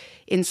regard.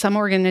 In some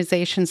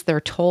organizations,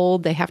 they're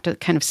told they have to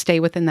kind of stay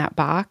within that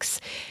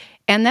box.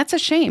 And that's a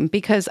shame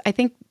because I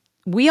think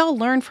we all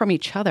learn from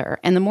each other.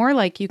 And the more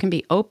like you can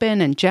be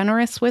open and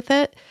generous with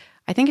it,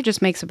 I think it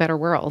just makes a better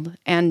world.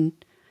 And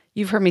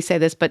you've heard me say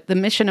this, but the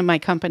mission of my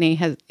company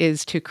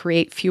is to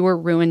create fewer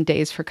ruined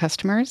days for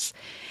customers.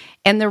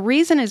 And the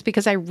reason is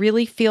because I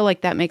really feel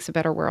like that makes a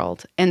better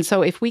world. And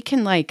so if we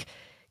can like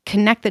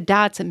connect the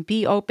dots and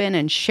be open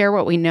and share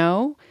what we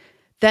know,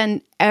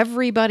 then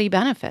everybody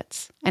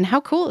benefits. And how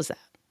cool is that?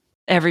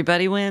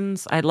 Everybody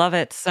wins. I love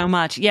it so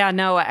much. Yeah,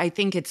 no, I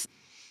think it's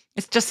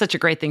just such a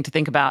great thing to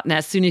think about. And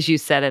as soon as you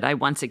said it, I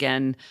once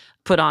again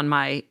put on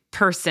my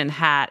person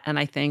hat and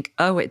I think,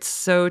 oh, it's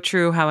so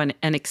true how an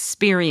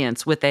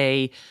experience with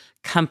a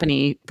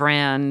company,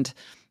 brand,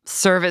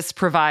 service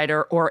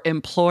provider, or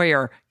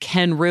employer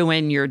can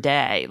ruin your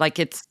day. Like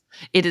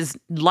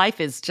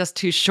life is just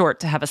too short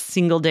to have a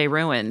single day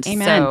ruined.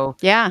 Amen. So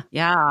yeah.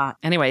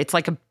 Anyway, it's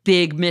like a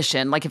big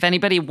mission. Like if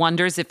anybody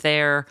wonders if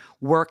their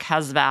work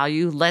has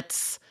value,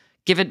 let's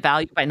give it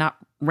value by not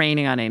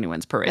raining on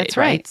anyone's parade. That's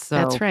right. So,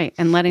 that's right.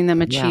 And letting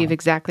them achieve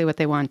exactly what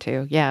they want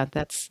to. Yeah,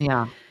 that's...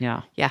 Yeah.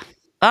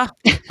 Oh,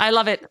 I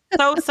love it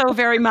so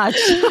very much.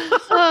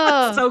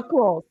 So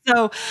cool.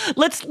 So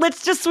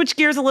let's just switch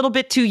gears a little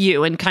bit to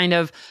you and kind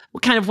of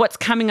what's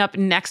coming up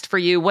next for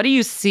you. What do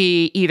you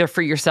see either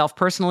for yourself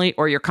personally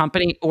or your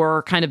company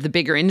or kind of the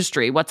bigger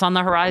industry? What's on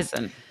the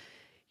horizon?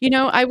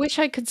 I wish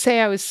I could say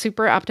I was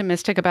super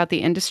optimistic about the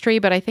industry,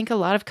 but I think a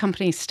lot of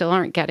companies still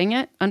aren't getting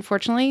it,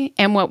 unfortunately.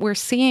 And what we're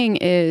seeing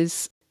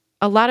is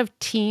a lot of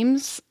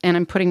teams, and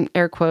I'm putting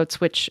air quotes,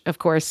 which of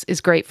course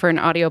is great for an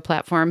audio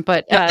platform,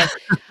 but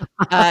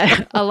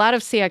a lot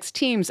of CX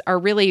teams are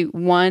really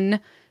one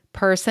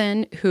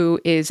person who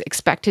is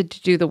expected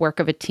to do the work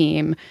of a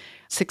team.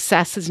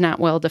 Success is not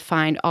well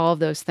defined, all of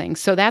those things.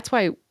 So that's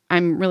why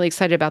I'm really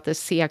excited about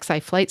this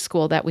CXI flight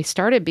school that we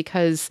started,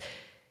 because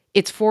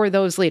it's for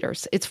those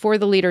leaders. It's for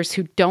the leaders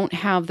who don't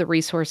have the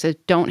resources,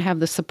 don't have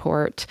the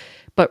support,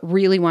 but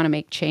really want to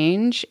make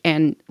change,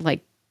 and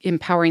like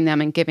empowering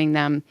them and giving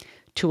them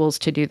tools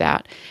to do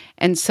that.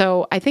 And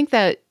so I think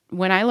that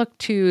when I look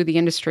to the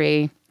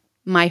industry,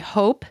 my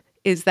hope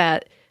is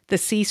that the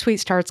C-suite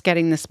starts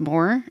getting this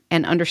more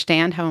and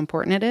understand how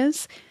important it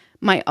is.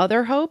 My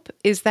other hope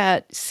is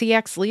that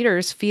CX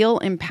leaders feel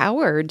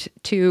empowered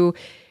to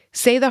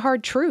say the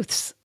hard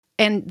truths.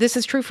 And this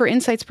is true for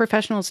insights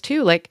professionals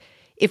too. Like,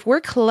 if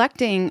we're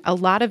collecting a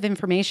lot of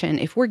information,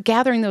 if we're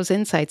gathering those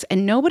insights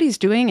and nobody's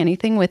doing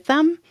anything with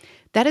them,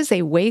 that is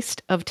a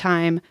waste of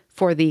time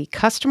for the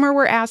customer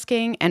we're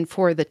asking and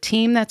for the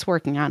team that's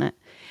working on it.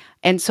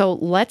 And so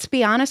let's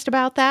be honest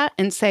about that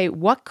and say,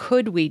 what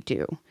could we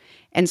do?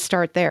 And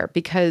start there,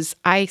 because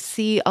I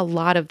see a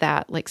lot of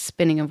that, like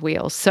spinning of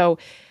wheels.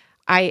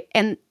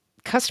 And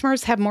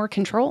customers have more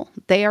control.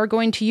 They are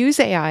going to use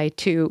AI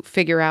to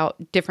figure out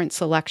different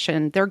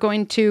selection. They're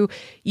going to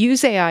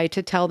use AI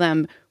to tell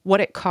them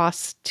what it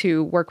costs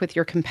to work with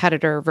your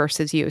competitor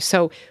versus you.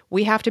 So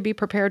we have to be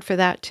prepared for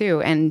that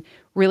too, and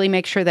really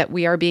make sure that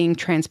we are being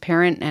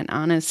transparent and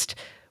honest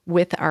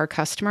with our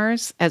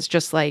customers as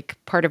just like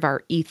part of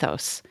our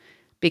ethos.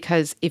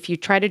 Because if you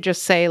try to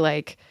just say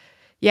like,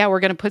 yeah,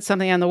 we're going to put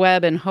something on the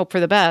web and hope for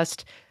the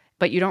best,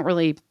 but you don't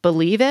really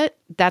believe it,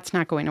 that's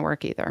not going to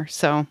work either.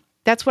 So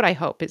that's what I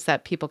hope, is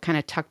that people kind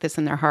of tuck this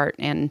in their heart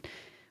and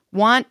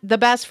want the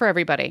best for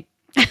everybody.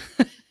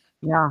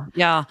 Yeah.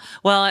 Yeah.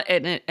 Well,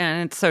 and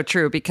it's so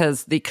true,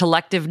 because the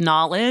collective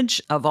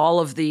knowledge of all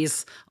of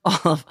these,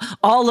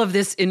 all of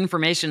this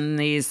information,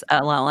 these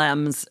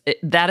LLMs,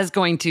 that is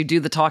going to do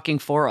the talking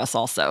for us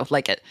also.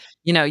 Like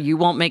you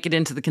won't make it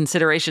into the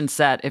consideration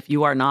set if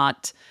you are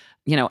not,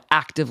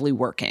 actively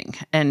working.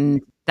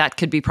 And that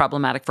could be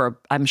problematic for,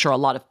 I'm sure, a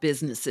lot of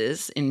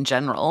businesses in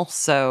general.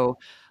 So,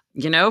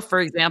 for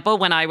example,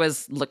 when I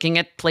was looking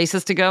at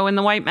places to go in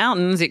the White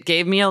Mountains, it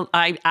gave me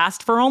I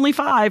asked for only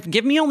 5.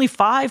 Give me only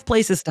 5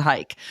 places to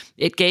hike.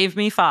 It gave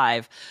me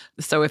 5.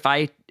 So if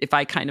I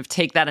kind of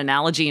take that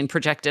analogy and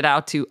project it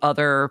out to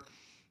other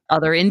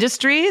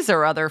industries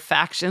or other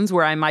factions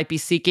where I might be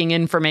seeking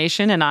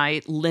information, and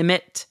I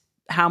limit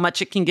how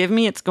much it can give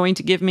me, it's going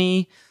to give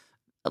me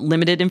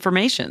limited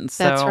information.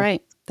 So That's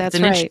right. it's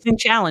an interesting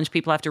challenge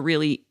people have to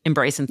really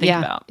embrace and think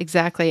about.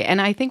 Exactly. And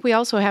I think we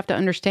also have to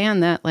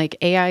understand that like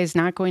AI is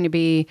not going to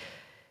be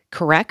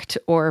correct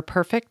or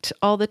perfect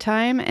all the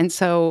time. And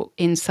so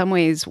in some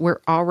ways, we're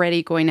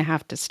already going to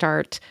have to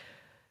start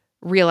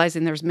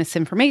realizing there's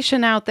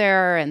misinformation out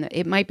there, and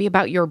it might be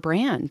about your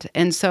brand.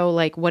 And so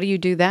like, what do you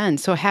do then?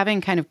 So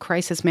having kind of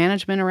crisis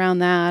management around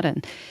that.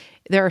 And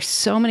there are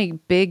so many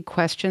big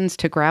questions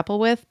to grapple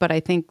with, but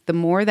I think the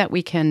more that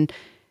we can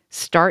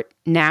start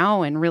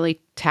now and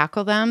really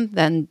tackle them,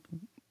 then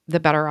the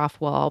better off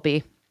we'll all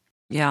be.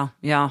 Yeah,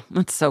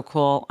 that's so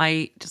cool.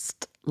 I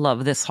just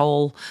love this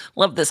whole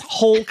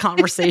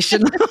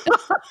conversation.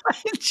 I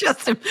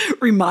just am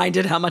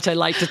reminded how much I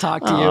like to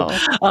talk to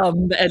you.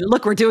 And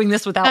look, we're doing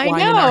this without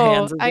wine in our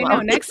hands as well. I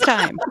know. Next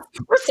time.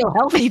 We're so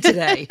healthy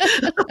today.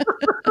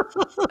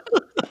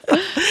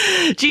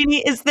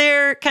 Jeannie, is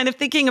there, kind of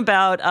thinking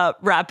about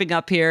wrapping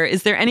up here,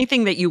 is there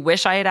anything that you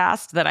wish I had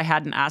asked that I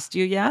hadn't asked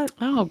you yet?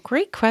 Oh,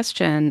 great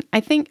question. I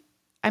think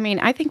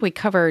we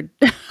covered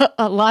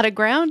a lot of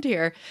ground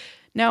here.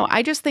 No,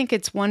 I just think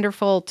it's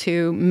wonderful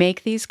to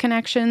make these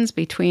connections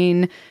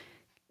between,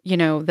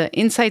 the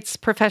insights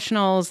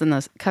professionals and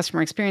the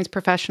customer experience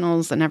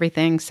professionals and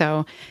everything.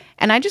 So,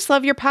 and I just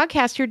love your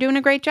podcast. You're doing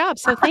a great job.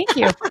 So thank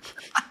you.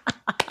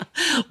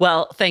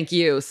 Well, thank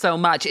you so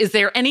much. Is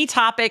there any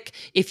topic,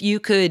 if you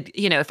could,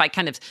 if I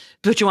kind of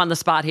put you on the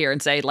spot here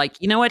and say,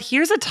 like, you know what,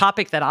 here's a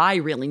topic that I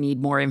really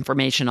need more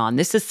information on.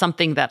 This is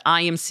something that I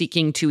am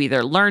seeking to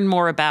either learn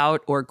more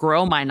about or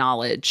grow my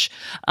knowledge.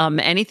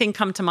 Anything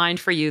come to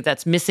mind for you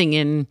that's missing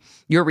in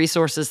your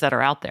resources that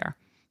are out there?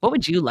 What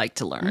would you like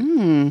to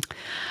learn?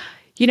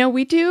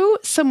 We do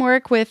some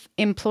work with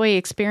employee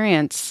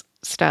experience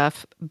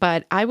stuff,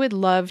 but I would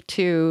love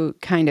to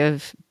kind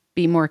of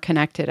be more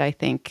connected, I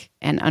think,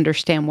 and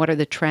understand what are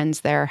the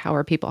trends there. How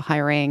are people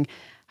hiring?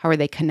 How are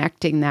they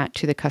connecting that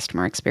to the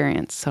customer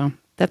experience? So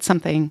that's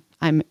something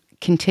I'm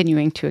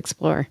continuing to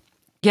explore.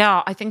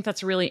 Yeah, I think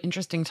that's a really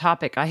interesting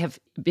topic. I have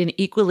been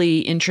equally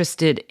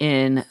interested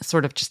in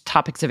sort of just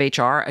topics of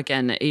HR.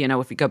 Again,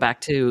 if we go back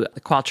to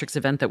the Qualtrics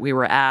event that we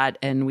were at,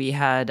 and we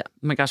had, oh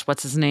my gosh,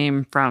 what's his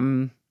name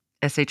from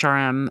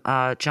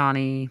SHRM,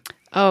 Johnny?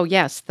 Oh,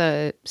 yes,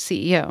 the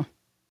CEO.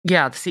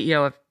 Yeah, the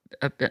CEO of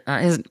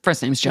his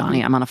first name's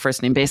Johnny. I'm on a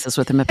first name basis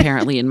with him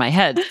apparently in my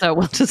head. So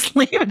we'll just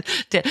leave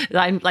it.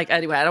 I'm like,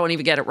 anyway, I don't want to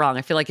even get it wrong.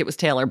 I feel like it was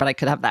Taylor, but I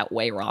could have that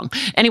way wrong.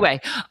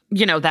 Anyway,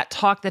 that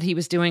talk that he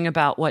was doing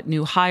about what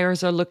new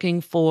hires are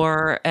looking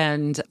for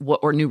and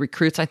or new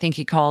recruits, I think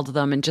he called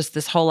them, and just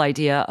this whole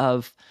idea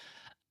of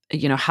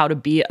how to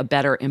be a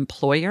better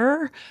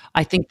employer.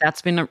 I think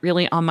that's been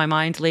really on my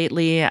mind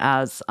lately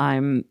as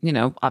I'm,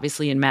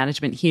 obviously in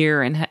management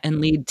here and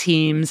lead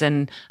teams.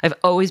 And I've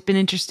always been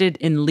interested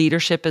in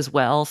leadership as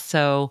well.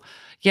 So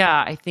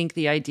yeah, I think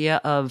the idea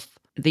of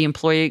the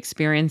employee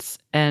experience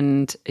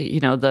and,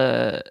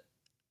 the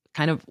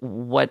kind of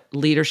what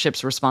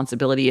leadership's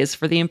responsibility is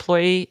for the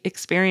employee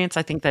experience,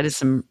 I think that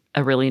is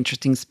a really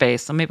interesting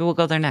space. So maybe we'll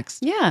go there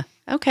next. Yeah.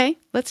 Okay.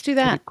 Let's do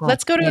that. Cool.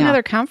 Let's go to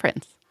another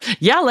conference.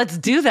 Yeah, let's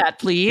do that,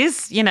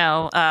 please.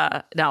 No,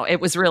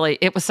 it was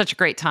such a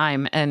great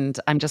time. And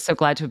I'm just so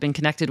glad to have been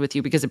connected with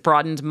you because it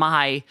broadened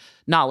my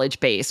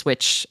knowledge base,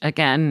 which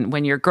again,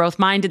 when you're growth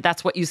minded,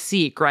 that's what you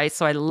seek, right?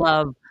 So I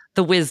love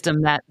the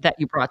wisdom that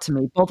you brought to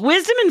me, both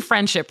wisdom and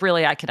friendship.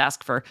 Really, I could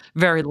ask for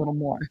very little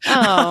more.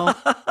 Oh,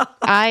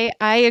 I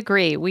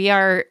agree. We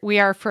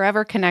are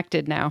forever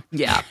connected now.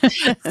 Yeah.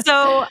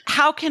 So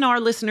how can our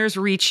listeners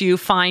reach you,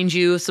 find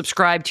you,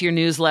 subscribe to your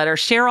newsletter,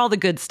 share all the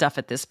good stuff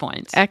at this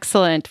point?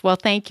 Excellent. Well,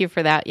 thank you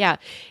for that. Yeah.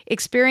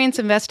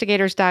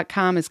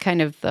 Experienceinvestigators.com is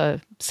kind of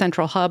the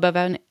central hub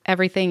of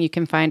everything. You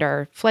can find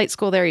our flight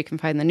school there. You can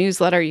find the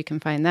newsletter. You can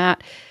find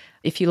that.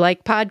 If you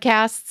like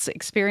podcasts,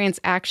 Experience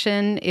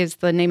Action is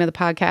the name of the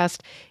podcast.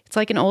 It's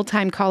like an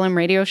old-time call-in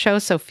radio show,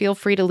 so feel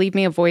free to leave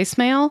me a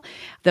voicemail.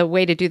 The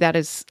way to do that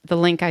is the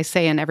link I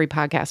say in every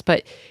podcast,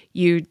 but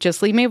you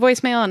just leave me a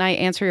voicemail and I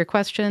answer your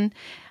question.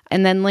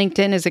 And then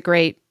LinkedIn is a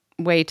great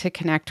way to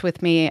connect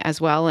with me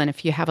as well. And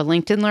if you have a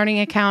LinkedIn Learning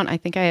account, I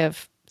think I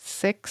have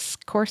 6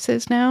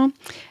 courses now,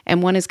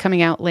 and one is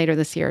coming out later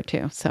this year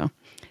too. So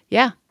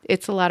yeah,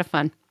 it's a lot of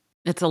fun.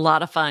 It's a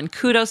lot of fun.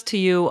 Kudos to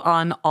you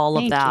on all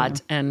of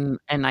that. And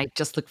I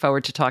just look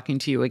forward to talking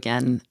to you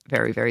again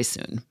very, very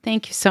soon.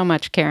 Thank you so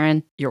much,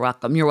 Karen. You're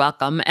welcome. You're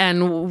welcome.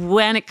 And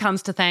when it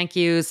comes to thank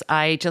yous,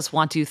 I just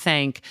want to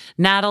thank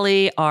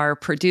Natalie, our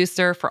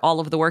producer, for all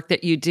of the work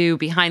that you do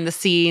behind the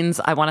scenes.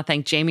 I want to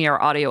thank Jamie,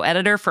 our audio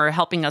editor, for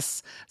helping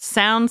us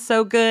sound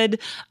so good.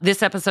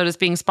 This episode is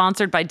being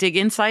sponsored by Dig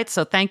Insights,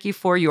 so thank you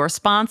for your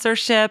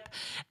sponsorship.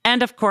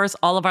 And of course,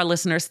 all of our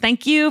listeners,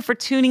 thank you for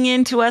tuning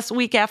in to us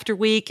week after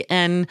week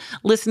and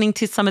listening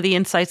to some of the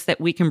insights that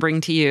we can bring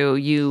to you.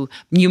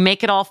 You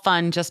make it all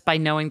fun just by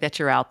knowing that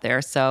you're out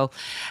there. So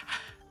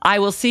I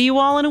will see you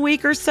all in a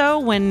week or so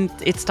when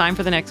it's time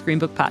for the next Green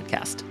Book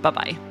podcast.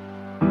 Bye-bye.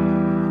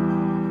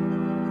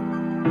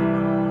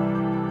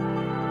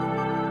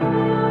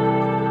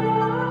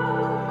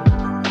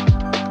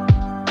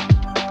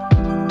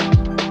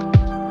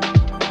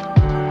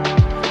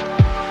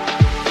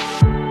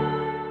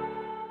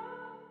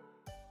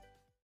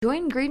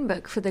 Join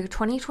Greenbook for the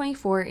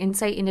 2024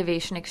 Insight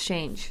Innovation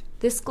Exchange.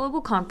 This global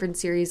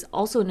conference series,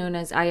 also known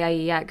as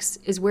IIEX,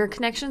 is where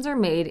connections are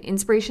made,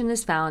 inspiration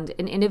is found,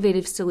 and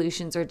innovative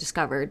solutions are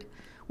discovered.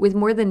 With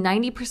more than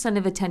 90%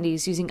 of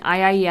attendees using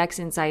IIEX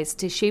insights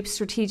to shape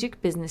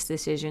strategic business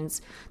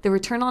decisions, the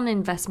return on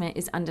investment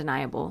is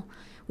undeniable.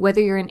 Whether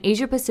you're in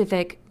Asia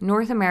Pacific,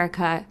 North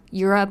America,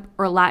 Europe,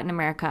 or Latin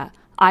America,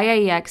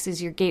 IIEX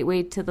is your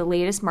gateway to the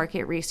latest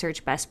market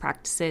research best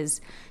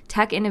practices,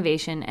 tech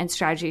innovation, and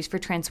strategies for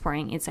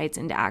transporting insights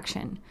into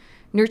action.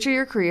 Nurture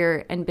your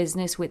career and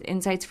business with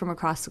insights from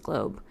across the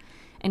globe.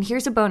 And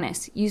here's a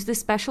bonus. Use the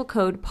special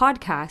code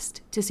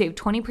PODCAST to save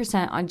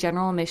 20% on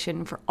general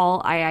admission for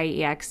all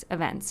IIEX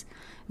events.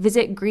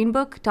 Visit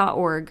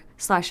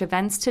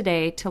greenbook.org/events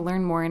today to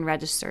learn more and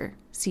register.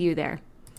 See you there.